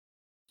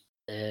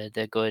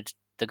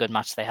good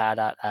match they had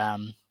at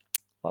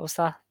what was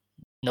that?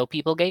 No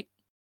People Gate.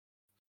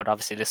 But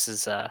obviously this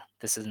isn't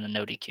a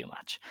no DQ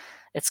match.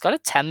 It's got a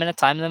 10-minute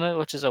time limit,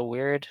 which is a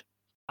weird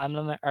time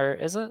limit, or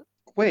is it?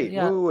 Wait,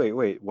 Yeah,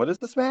 wait. What is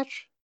this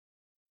match?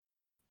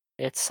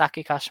 it's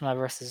Saki Kashima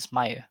versus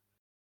Mayu.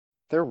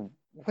 They're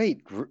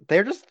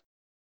they're just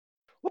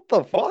what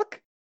the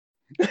fuck?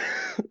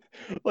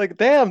 Like,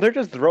 damn, they're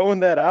just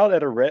throwing that out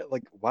at a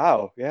like,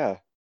 wow, yeah.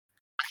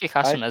 Saki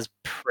I Kashima is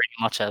pretty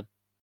much an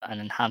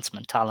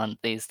enhancement talent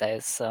these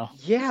days. So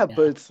Yeah, yeah,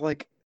 but it's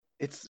like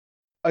it's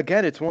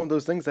again, it's one of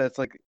those things that's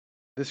like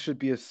this should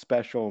be a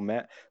special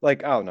match.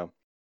 Like, I don't know.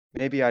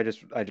 Maybe I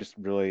just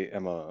really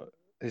am a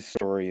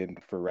historian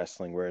for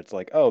wrestling where it's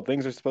like, oh,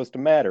 things are supposed to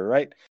matter,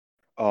 right?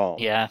 Um,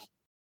 yeah.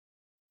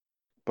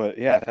 but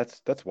yeah,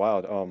 that's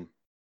wild.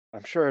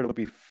 I'm sure it'll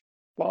be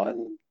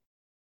fun,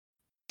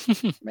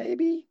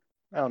 maybe.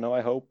 I don't know,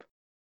 I hope.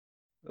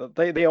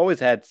 They always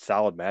had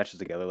solid matches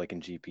together, like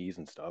in GPs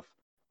and stuff.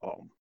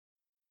 Um,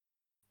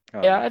 I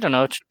don't Yeah, know. I don't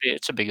know.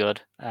 It should be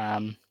good. But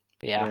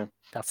yeah, Yeah,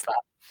 that's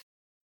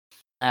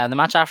that. The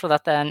match after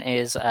that then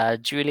is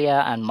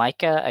Julia and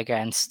Micah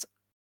against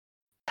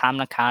Tam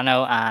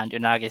Nakano and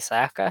Unagi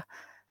Sayaka.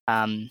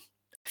 I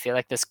feel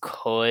like this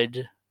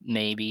could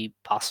maybe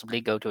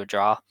possibly go to a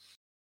draw,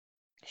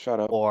 shut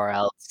up. or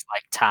else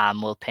like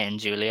Tam will pin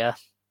Julia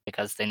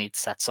because they need to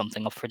set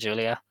something up for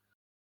Julia.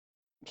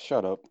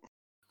 Shut up.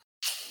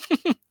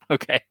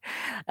 Okay.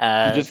 You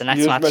The just you next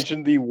just match.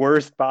 mentioned the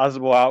worst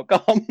possible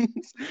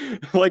outcomes.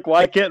 Like,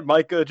 why can't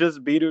Micah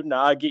just beat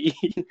Unagi?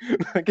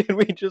 Can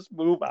we just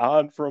move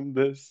on from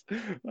this?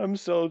 I'm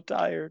so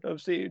tired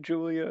of seeing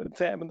Julia and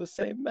Sam in the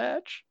same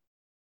match.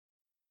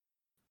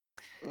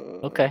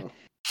 Okay.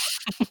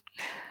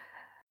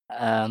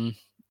 Uh,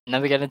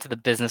 Then we get into the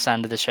business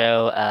end of the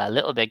show.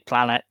 Little Big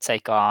Planet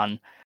take on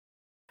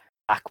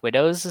Black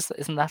Widows.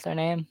 Isn't that their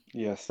name?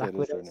 yes, that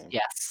Black is their Widows. name.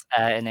 Yes,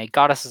 in a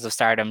Goddesses of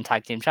Stardom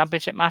Tag Team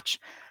Championship match.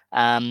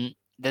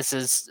 This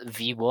is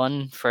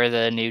V1 for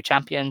the new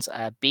champions.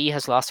 B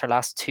has lost her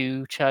last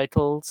two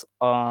titles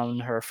on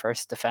her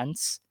first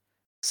defense,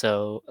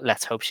 so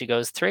let's hope she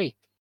goes 3.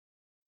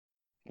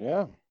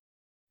 Yeah.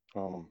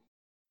 Um,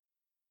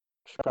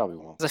 she probably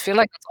won't. 'Cause I feel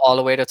like that's all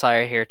the way to tie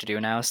are here to do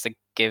now is to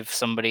give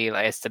somebody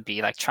like is to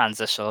be like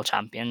transitional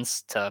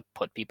champions to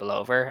put people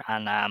over,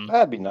 and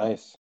That'd be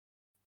nice.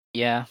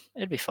 yeah,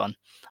 it'd be fun.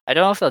 I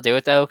don't know if they'll do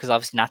it though, because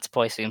obviously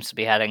Natsupoi seems to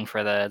be heading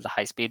for the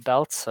high speed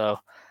belt, so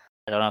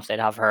I don't know if they'd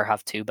have her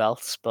have 2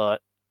 belts,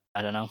 but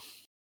I don't know.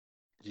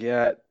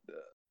 Yeah,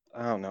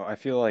 I don't know. I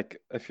feel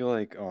like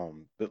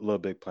the Little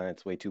Big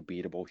Planet's way too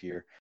beatable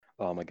here.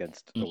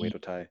 Against Mhm.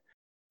 Oedo Tai.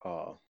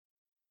 Uh,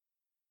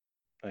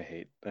 I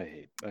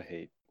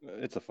hate.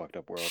 It's a fucked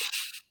up world.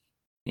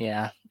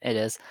 Yeah, it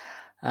is.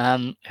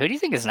 Who do you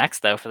think is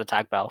next though for the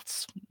tag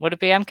belts? Would it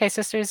be MK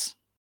Sisters?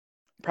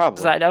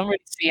 Because Probably. I don't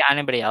really see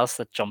anybody else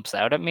that jumps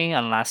out at me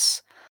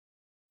unless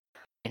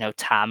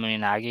Tam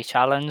and Unagi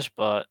challenge,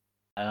 but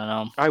I don't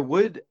know.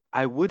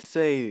 I would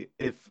say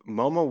if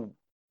Momo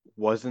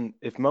and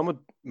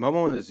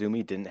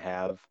Azumi didn't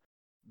have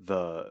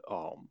the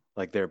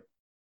like their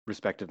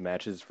respective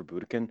matches for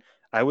Budokan,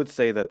 I would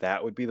say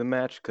that would be the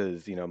match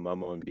because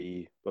Momo and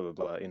B blah blah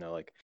blah,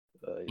 like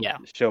Yeah.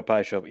 show,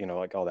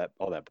 like all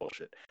that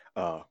bullshit.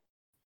 Uh,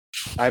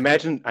 I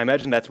imagine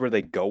that's where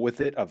they go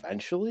with it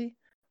eventually.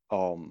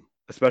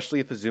 Especially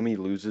if Azumi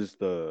loses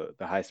the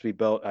high speed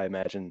belt, I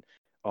imagine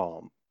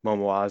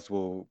Momoaz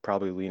will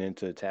probably lean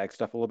into tag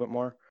stuff a little bit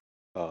more.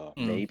 Mm.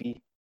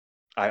 Maybe.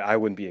 I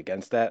wouldn't be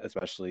against that,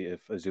 especially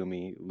if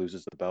Azumi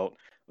loses the belt.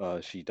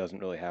 She doesn't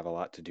really have a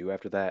lot to do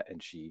after that,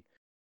 and she,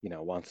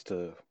 wants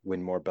to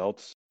win more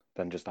belts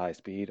than just high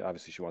speed.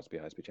 Obviously, she wants to be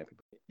a high speed champion.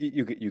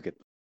 You get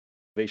the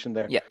motivation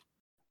there. Yeah.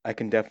 I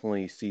can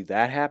definitely see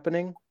that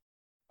happening.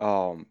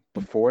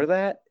 Before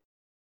that,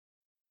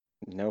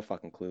 no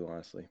fucking clue,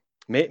 honestly.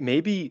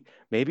 Maybe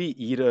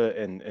Ida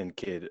and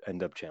Kid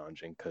end up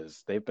challenging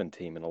because they've been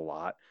teaming a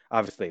lot.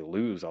 Obviously, they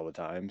lose all the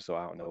time, so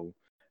I don't know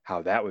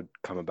how that would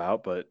come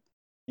about, but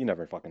you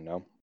never fucking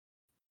know.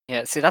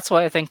 Yeah, see, that's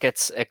why I think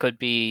it could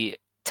be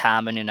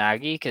Tam and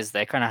Unagi because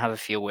they kind of have a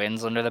few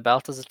wins under the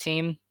belt as a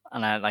team,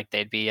 and like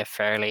they'd be a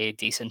fairly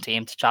decent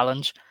team to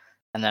challenge.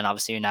 And then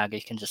obviously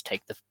Unagi can just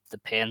take the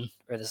pin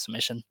or the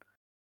submission.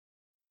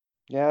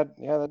 Yeah,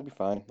 that'd be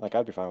fine. Like,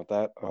 I'd be fine with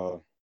that.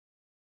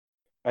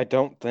 I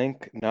don't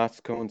think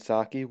Natsuko and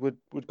Saki would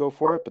go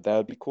for it, but that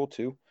would be cool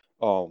too.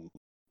 Um,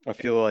 I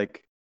feel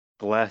like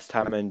the last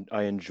time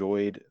I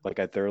enjoyed, like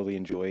I thoroughly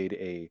enjoyed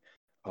a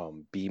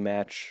B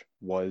match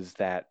was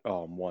that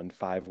one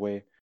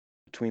 5-way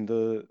between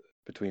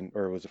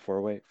or was it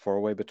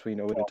 4-way between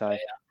Oedo Tai.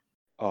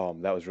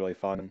 That was really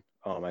fun.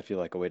 I feel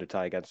like Oedo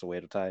Tai against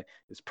Oedo Tai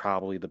is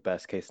probably the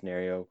best case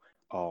scenario.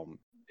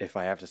 If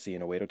I have to see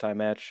an Oedo Tai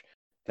match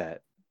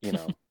that you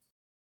know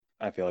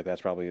I feel like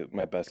that's probably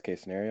my best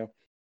case scenario.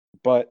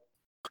 But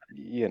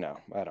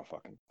I don't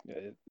fucking,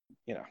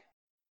 you know.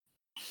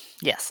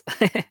 Yes.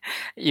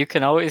 You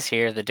can always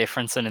hear the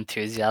difference in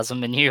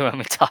enthusiasm in you when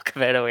we talk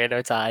about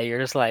Oedo Tai. You're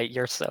just like,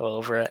 you're so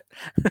over it.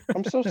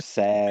 I'm so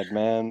sad,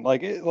 man.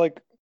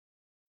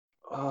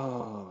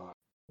 Oh,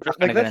 We're not going like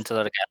to get that's into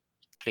that again,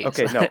 please.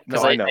 okay. No,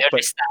 Because I I know, but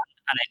understand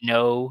and I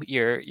know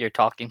your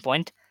talking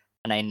point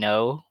and I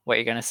know what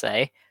you're going to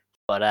say,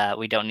 but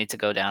we don't need to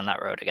go down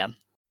that road again.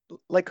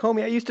 like,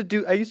 homie, I used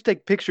to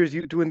take pictures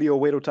you doing the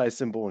Oedo Tai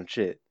symbol and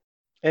shit,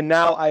 and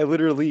now I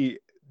literally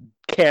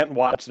can't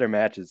watch their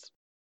matches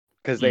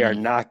because they are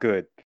not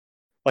good.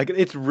 Like,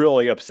 it's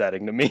really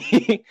upsetting to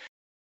me.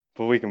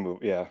 But we can move.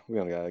 Yeah, we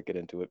don't gotta get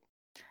into it.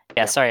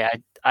 Yeah, sorry,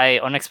 I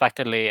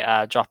unexpectedly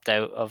dropped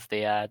out of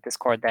the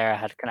Discord there. I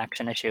had a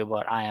connection issue,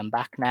 but I am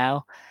back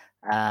now.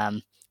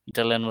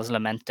 Dylan was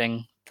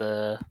lamenting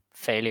the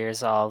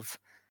failures of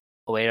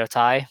Oedo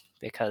Tai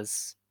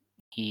because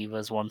he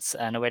was once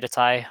an Oedo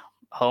Tai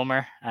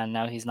homer, and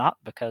now he's not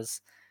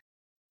because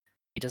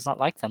he does not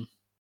like them.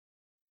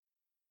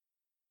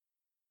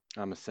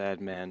 I'm a sad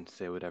man.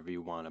 Say whatever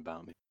you want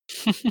about me.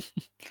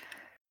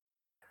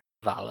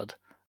 Valid.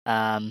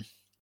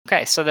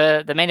 Okay, so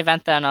the main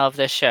event then of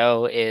this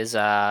show is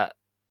the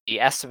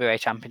SWA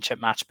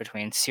Championship match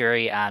between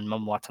Suri and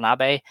Momo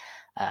Watanabe.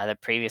 The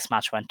previous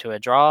match went to a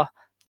draw.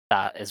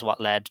 That is what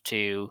led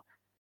to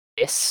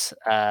this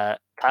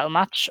title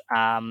match.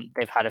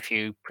 They've had a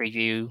few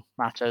preview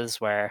matches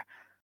where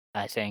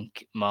I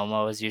think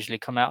Momo has usually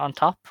come out on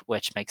top,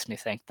 which makes me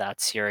think that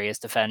Suri is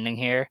defending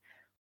here.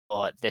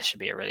 But this should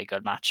be a really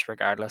good match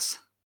regardless.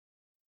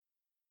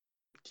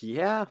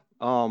 Yeah.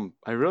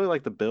 I really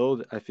like the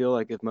build. I feel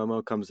like if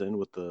Momo comes in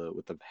with the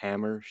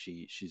hammer,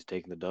 she's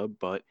taking the dub.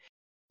 But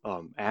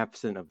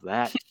absent of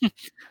that,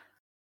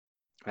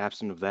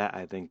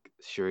 I think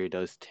Shuri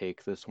does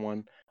take this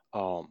one.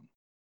 Um,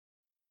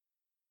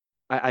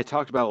 I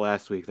talked about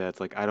last week that it's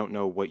like I don't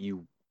know what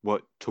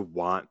to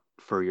want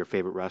for your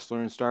favorite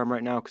wrestler in Stardom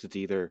right now because it's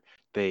either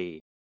they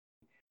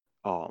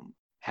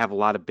have a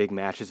lot of big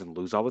matches and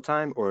lose all the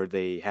time, or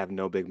they have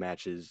no big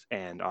matches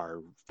and are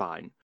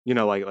fine.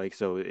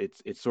 So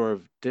it's sort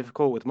of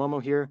difficult with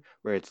Momo here,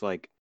 where it's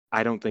like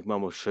I don't think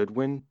Momo should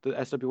win the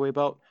SWA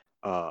belt,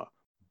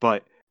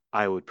 but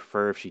I would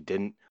prefer if she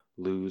didn't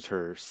lose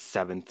her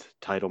seventh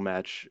title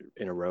match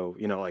in a row.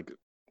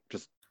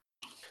 Just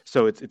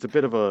so it's a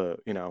bit of a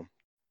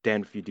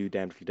damned if you do,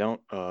 damned if you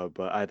don't.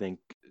 But I think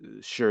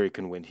Shuri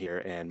can win here,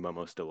 and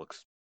Momo still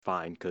looks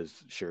fine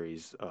because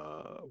Shuri's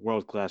a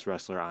world class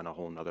wrestler on a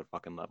whole nother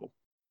fucking level.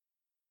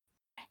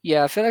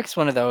 Yeah, I feel like it's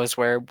one of those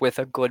where with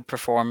a good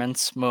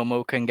performance,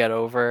 Momo can get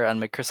over and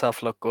make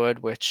herself look good,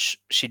 which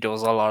she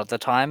does a lot of the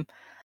time.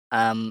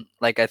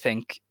 Like I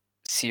think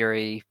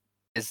Siri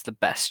is the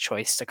best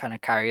choice to kind of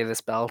carry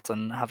this belt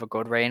and have a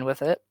good reign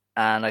with it.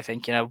 And I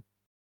think,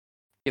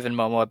 giving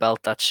Momo a belt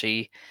that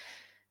she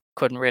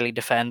couldn't really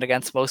defend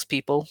against most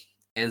people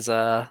is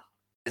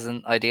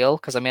isn't ideal.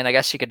 Because I mean I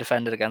guess she could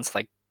defend it against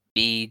like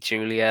B,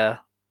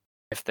 Julia,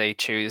 if they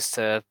choose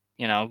to,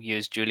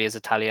 use Julia's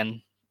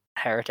Italian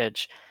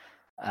heritage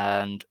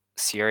and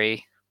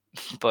Siri.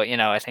 But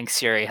I think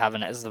Siri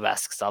having it is the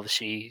best because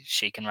obviously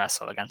she can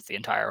wrestle against the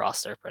entire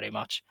roster pretty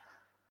much.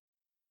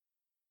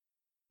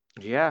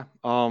 Yeah.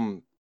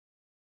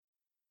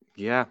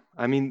 Yeah.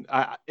 I mean,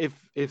 if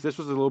this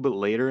was a little bit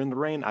later in the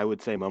reign, I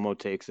would say Momo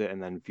takes it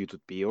and then feuds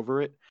with B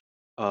over it.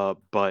 But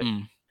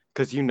Mm.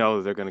 because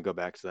they're gonna go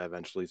back to that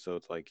eventually, so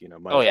it's like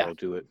might Oh as yeah. well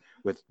do it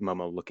with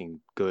Momo looking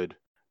good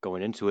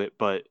going into it.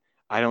 But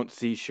I don't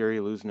see Shuri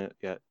losing it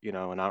yet, and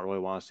I don't really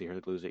want to see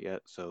her lose it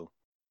yet. So,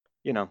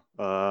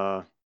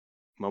 Momo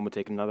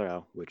taking another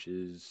L, which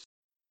is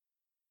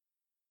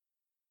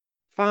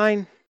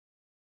fine.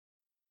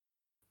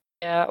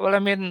 Yeah, well, I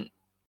mean,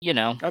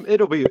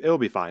 It'll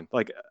be fine.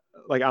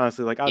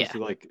 Honestly, yeah,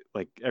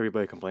 like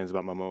everybody complains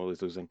about Momo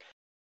always losing.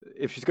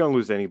 If she's gonna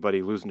lose to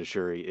anybody, losing to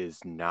Shuri is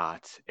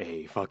not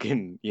a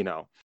fucking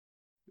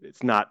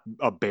it's not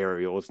a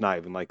burial. It's not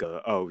even like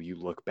you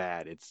look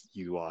bad. It's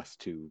you lost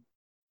to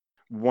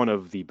one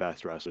of the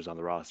best wrestlers on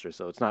the roster,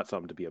 so it's not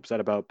something to be upset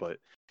about. But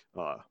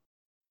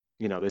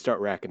they start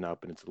racking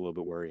up, and it's a little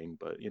bit worrying.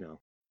 But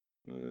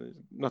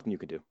nothing you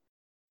can do.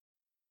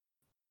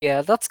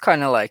 yeah, that's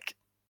kind of like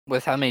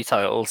with how many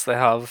titles they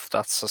have,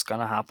 that's just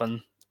gonna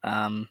happen.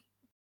 Um,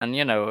 and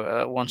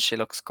once she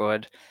looks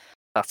good,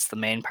 that's the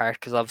main part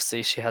because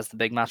obviously she has the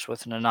big match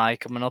with Nanai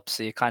coming up,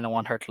 so you kind of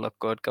want her to look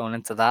good going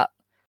into that.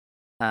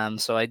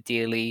 So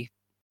ideally,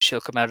 she'll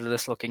come out of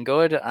this looking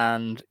good,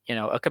 and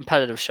a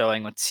competitive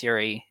showing with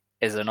Siri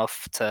is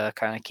enough to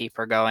kind of keep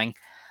her going.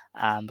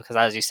 Because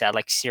as you said,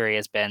 like Siri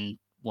has been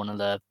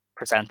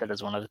presented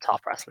as one of the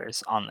top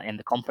wrestlers in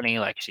the company.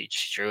 Like she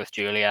drew with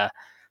Julia,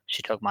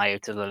 she took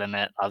Mayu to the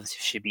limit. Obviously,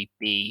 she beat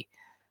B.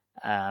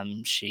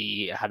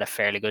 She had a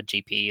fairly good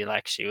GP.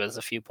 Like she was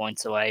a few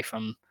points away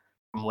from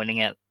winning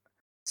it.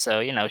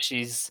 So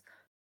she's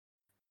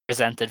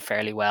presented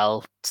fairly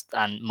well,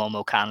 and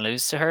Momo can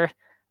lose to her.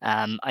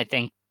 I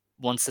think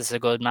once it's a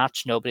good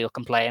match, nobody will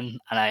complain,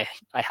 and I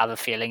have a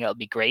feeling it'll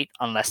be great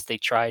unless they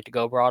try to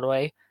go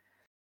Broadway.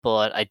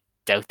 But I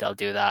doubt they'll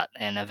do that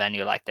in a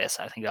venue like this.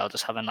 I think they'll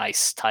just have a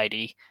nice,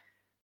 tidy,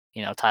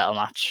 title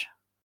match.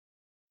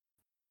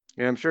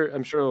 Yeah, I'm sure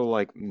it'll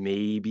like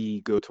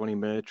maybe go 20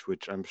 minutes,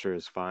 which I'm sure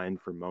is fine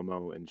for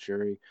Momo and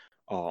Shuri.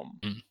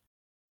 Mm.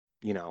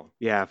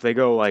 Yeah, if they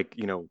go like,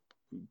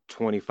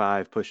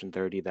 25 pushing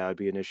 30, that would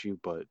be an issue,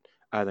 but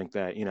I think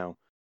that,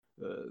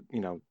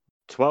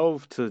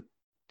 12 to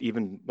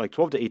even like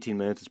 12 to 18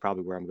 minutes is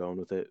probably where I'm going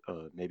with it.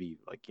 Maybe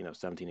like,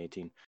 17,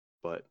 18,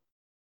 but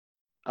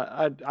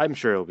I'm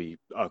sure it'll be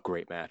a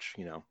great match,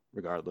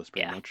 regardless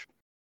pretty Yeah. much.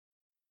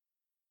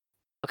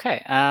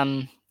 Okay.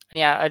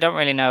 Yeah, I don't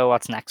really know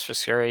what's next for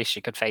Shuri. She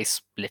could face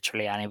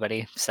literally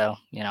anybody, so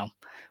we'll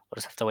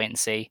just have to wait and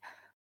see.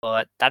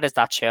 But that is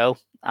that show.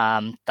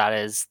 That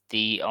is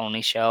the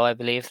only show I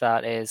believe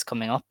that is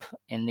coming up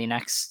in the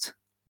next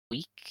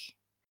week.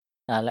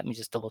 Let me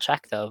just double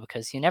check though,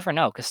 because you never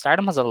know. Because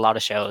Stardom has a lot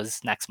of shows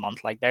next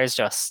month. Like there's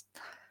just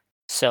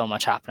so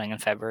much happening in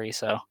February,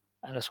 so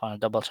I just want to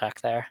double check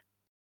there,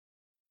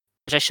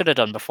 which I should have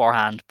done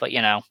beforehand. But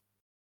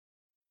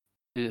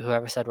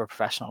whoever said we're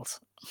professionals.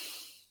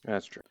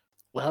 That's true.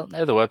 Well,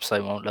 now the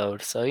website won't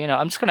load, so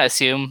I'm just gonna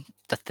assume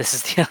that this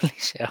is the only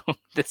show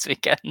this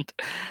weekend.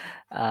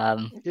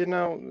 You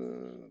know,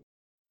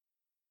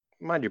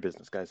 mind your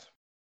business, guys.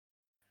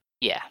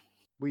 Yeah,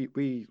 We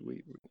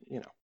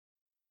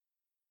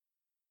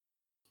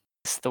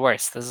it's the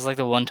worst. This is like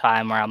the one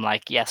time where I'm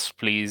like, yes,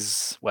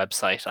 please,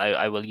 website,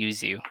 I will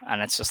use you,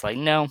 and it's just like,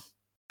 no,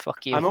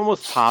 fuck you. I'm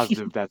almost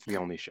positive that's the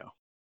only show.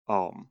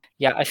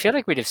 Yeah, I feel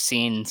like we'd have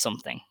seen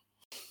something.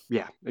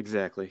 Yeah,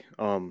 exactly.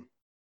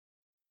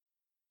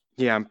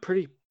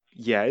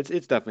 Yeah,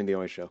 it's definitely the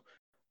only show.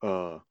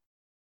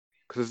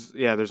 Because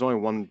there's only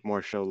one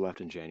more show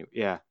left in January.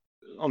 Yeah,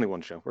 only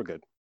one show. We're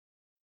good.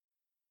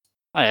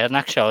 Oh yeah, the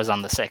next show is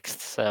on the 6th,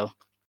 so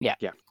yeah.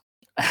 Yeah.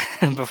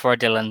 Before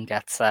Dylan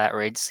gets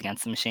raged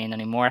against the machine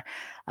anymore.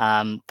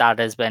 That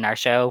has been our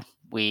show.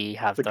 We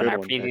have That's a done good our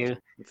one, preview.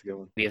 actually. That's a good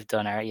one. We have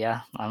done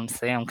our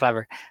honestly, I'm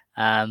clever.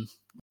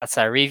 That's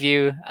our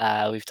review.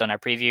 We've done our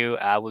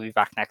preview. We'll be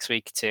back next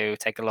week to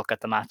take a look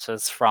at the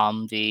matches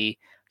from the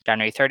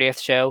January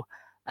 30th show.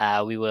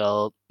 We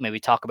will maybe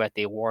talk about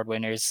the award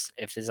winners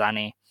if there's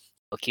any.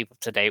 We'll keep up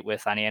to date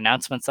with any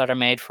announcements that are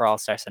made for All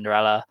Star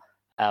Cinderella.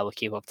 We'll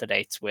keep up to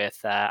date with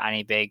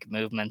any big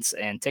movements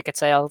in ticket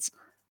sales.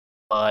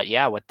 But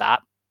yeah, with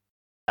that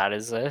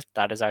is it.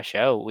 That is our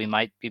show. We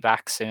might be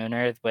back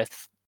sooner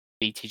with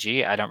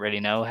BTG. I don't really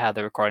know how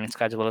the recording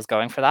schedule is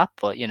going for that,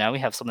 but we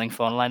have something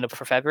fun lined up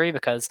for February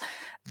because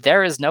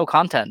there is no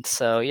content.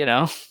 So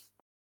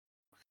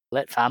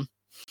lit fam.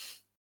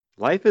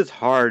 Life is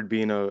hard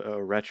being a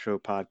retro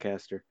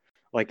podcaster.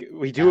 Like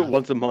we do Yeah. it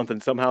once a month,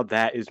 and somehow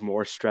that is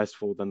more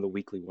stressful than the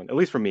weekly one. At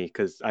least for me,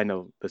 because I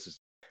know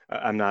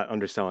I'm not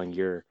underselling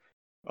your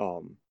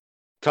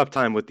tough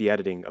time with the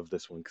editing of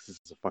this one because this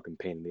is a fucking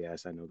pain in the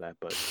ass. I know that,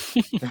 but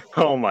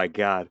oh my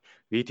god,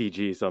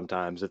 VTG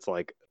sometimes it's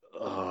like,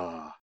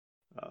 but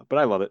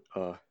I love it.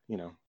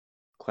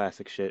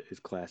 Classic shit is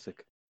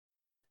classic.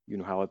 You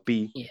know how it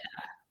be. Yeah.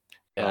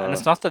 Yeah, and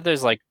it's not that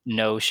there's like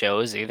no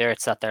shows either.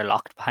 It's that they're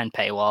locked behind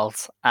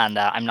paywalls, and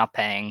I'm not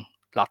paying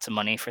lots of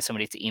money for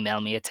somebody to email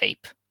me a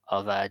tape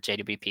of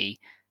JWP.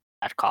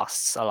 That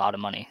costs a lot of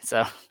money.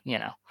 So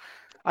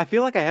I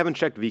feel like I haven't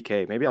checked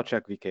VK. Maybe I'll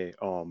check VK.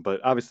 But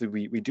obviously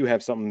we do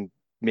have something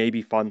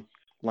maybe fun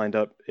lined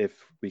up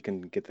if we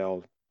can get that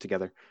all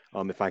together.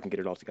 If I can get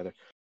it all together.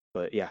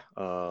 But yeah,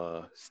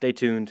 stay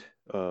tuned.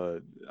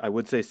 I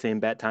would say same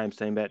bat time,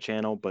 same bat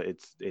channel, but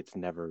it's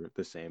never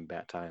the same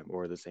bat time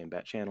or the same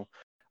bat channel.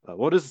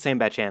 What is the same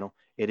bat channel?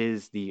 It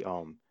is the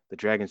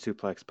Dragon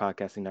Suplex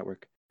Podcasting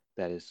Network.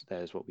 That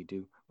is what we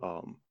do.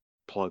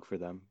 Plug for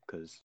them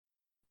because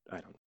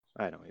I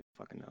don't even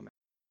fucking know, man.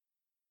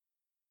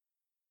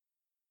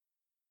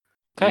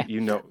 Okay.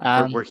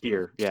 We're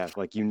here. Yeah,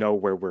 like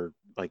where we're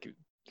like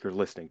you're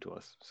listening to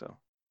us. So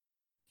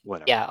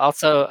whatever. Yeah.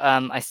 Also,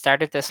 I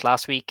started this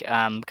last week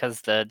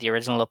because the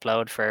original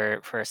upload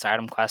for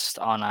Stardom Quest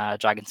on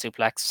Dragon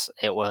Suplex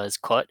it was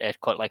cut. It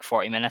cut like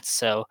 40 minutes.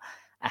 So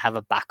I have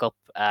a backup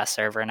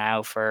server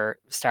now for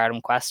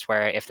Stardom Quest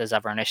where if there's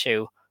ever an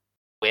issue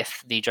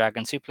with the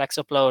Dragon Suplex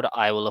upload,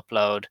 I will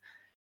upload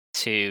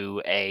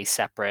to a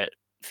separate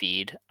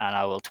feed and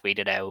I will tweet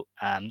it out.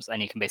 And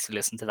you can basically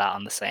listen to that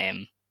on the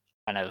same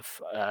kind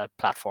of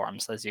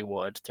platforms as you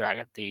would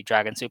the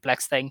Dragon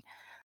Suplex thing.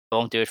 I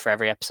won't do it for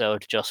every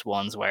episode, just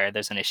ones where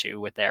there's an issue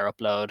with their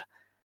upload.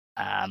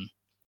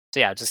 So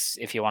yeah, just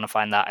if you want to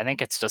find that, I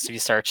think it's just if you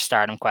search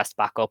Stardom Quest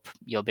Backup,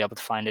 you'll be able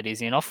to find it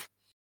easy enough.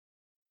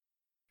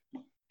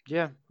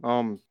 Yeah.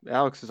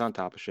 Alex is on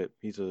top of shit.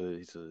 He's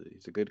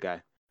a good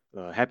guy.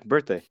 Happy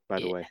birthday,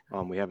 by the way.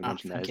 We haven't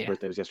mentioned that his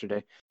birthday was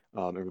yesterday.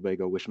 Everybody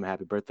go wish him a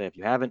happy birthday if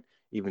you haven't,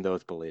 even though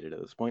it's belated at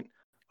this point.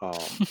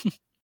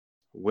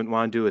 Wouldn't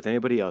want to do it with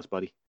anybody else,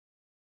 buddy.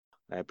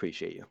 I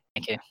appreciate you.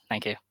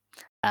 Thank you.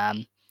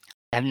 I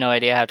have no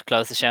idea how to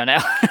close the show now.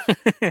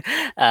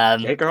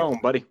 Take her home,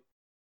 buddy.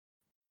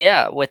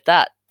 Yeah, with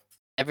that,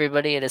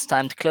 everybody, it is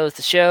time to close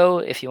the show.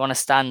 If you want to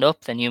stand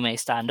up, then you may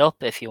stand up.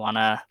 If you want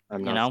to,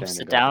 I'm you not know, standing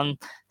sit up. down,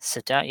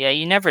 sit down. Yeah,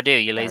 you never do,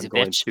 you lazy I'm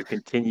going bitch. to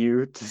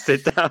continue to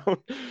sit down.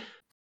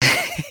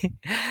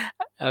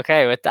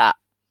 Okay, with that,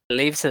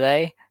 believe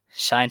today,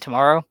 shine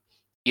tomorrow.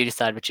 You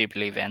decide what you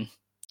believe in.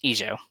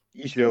 Ijo.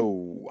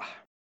 Yo.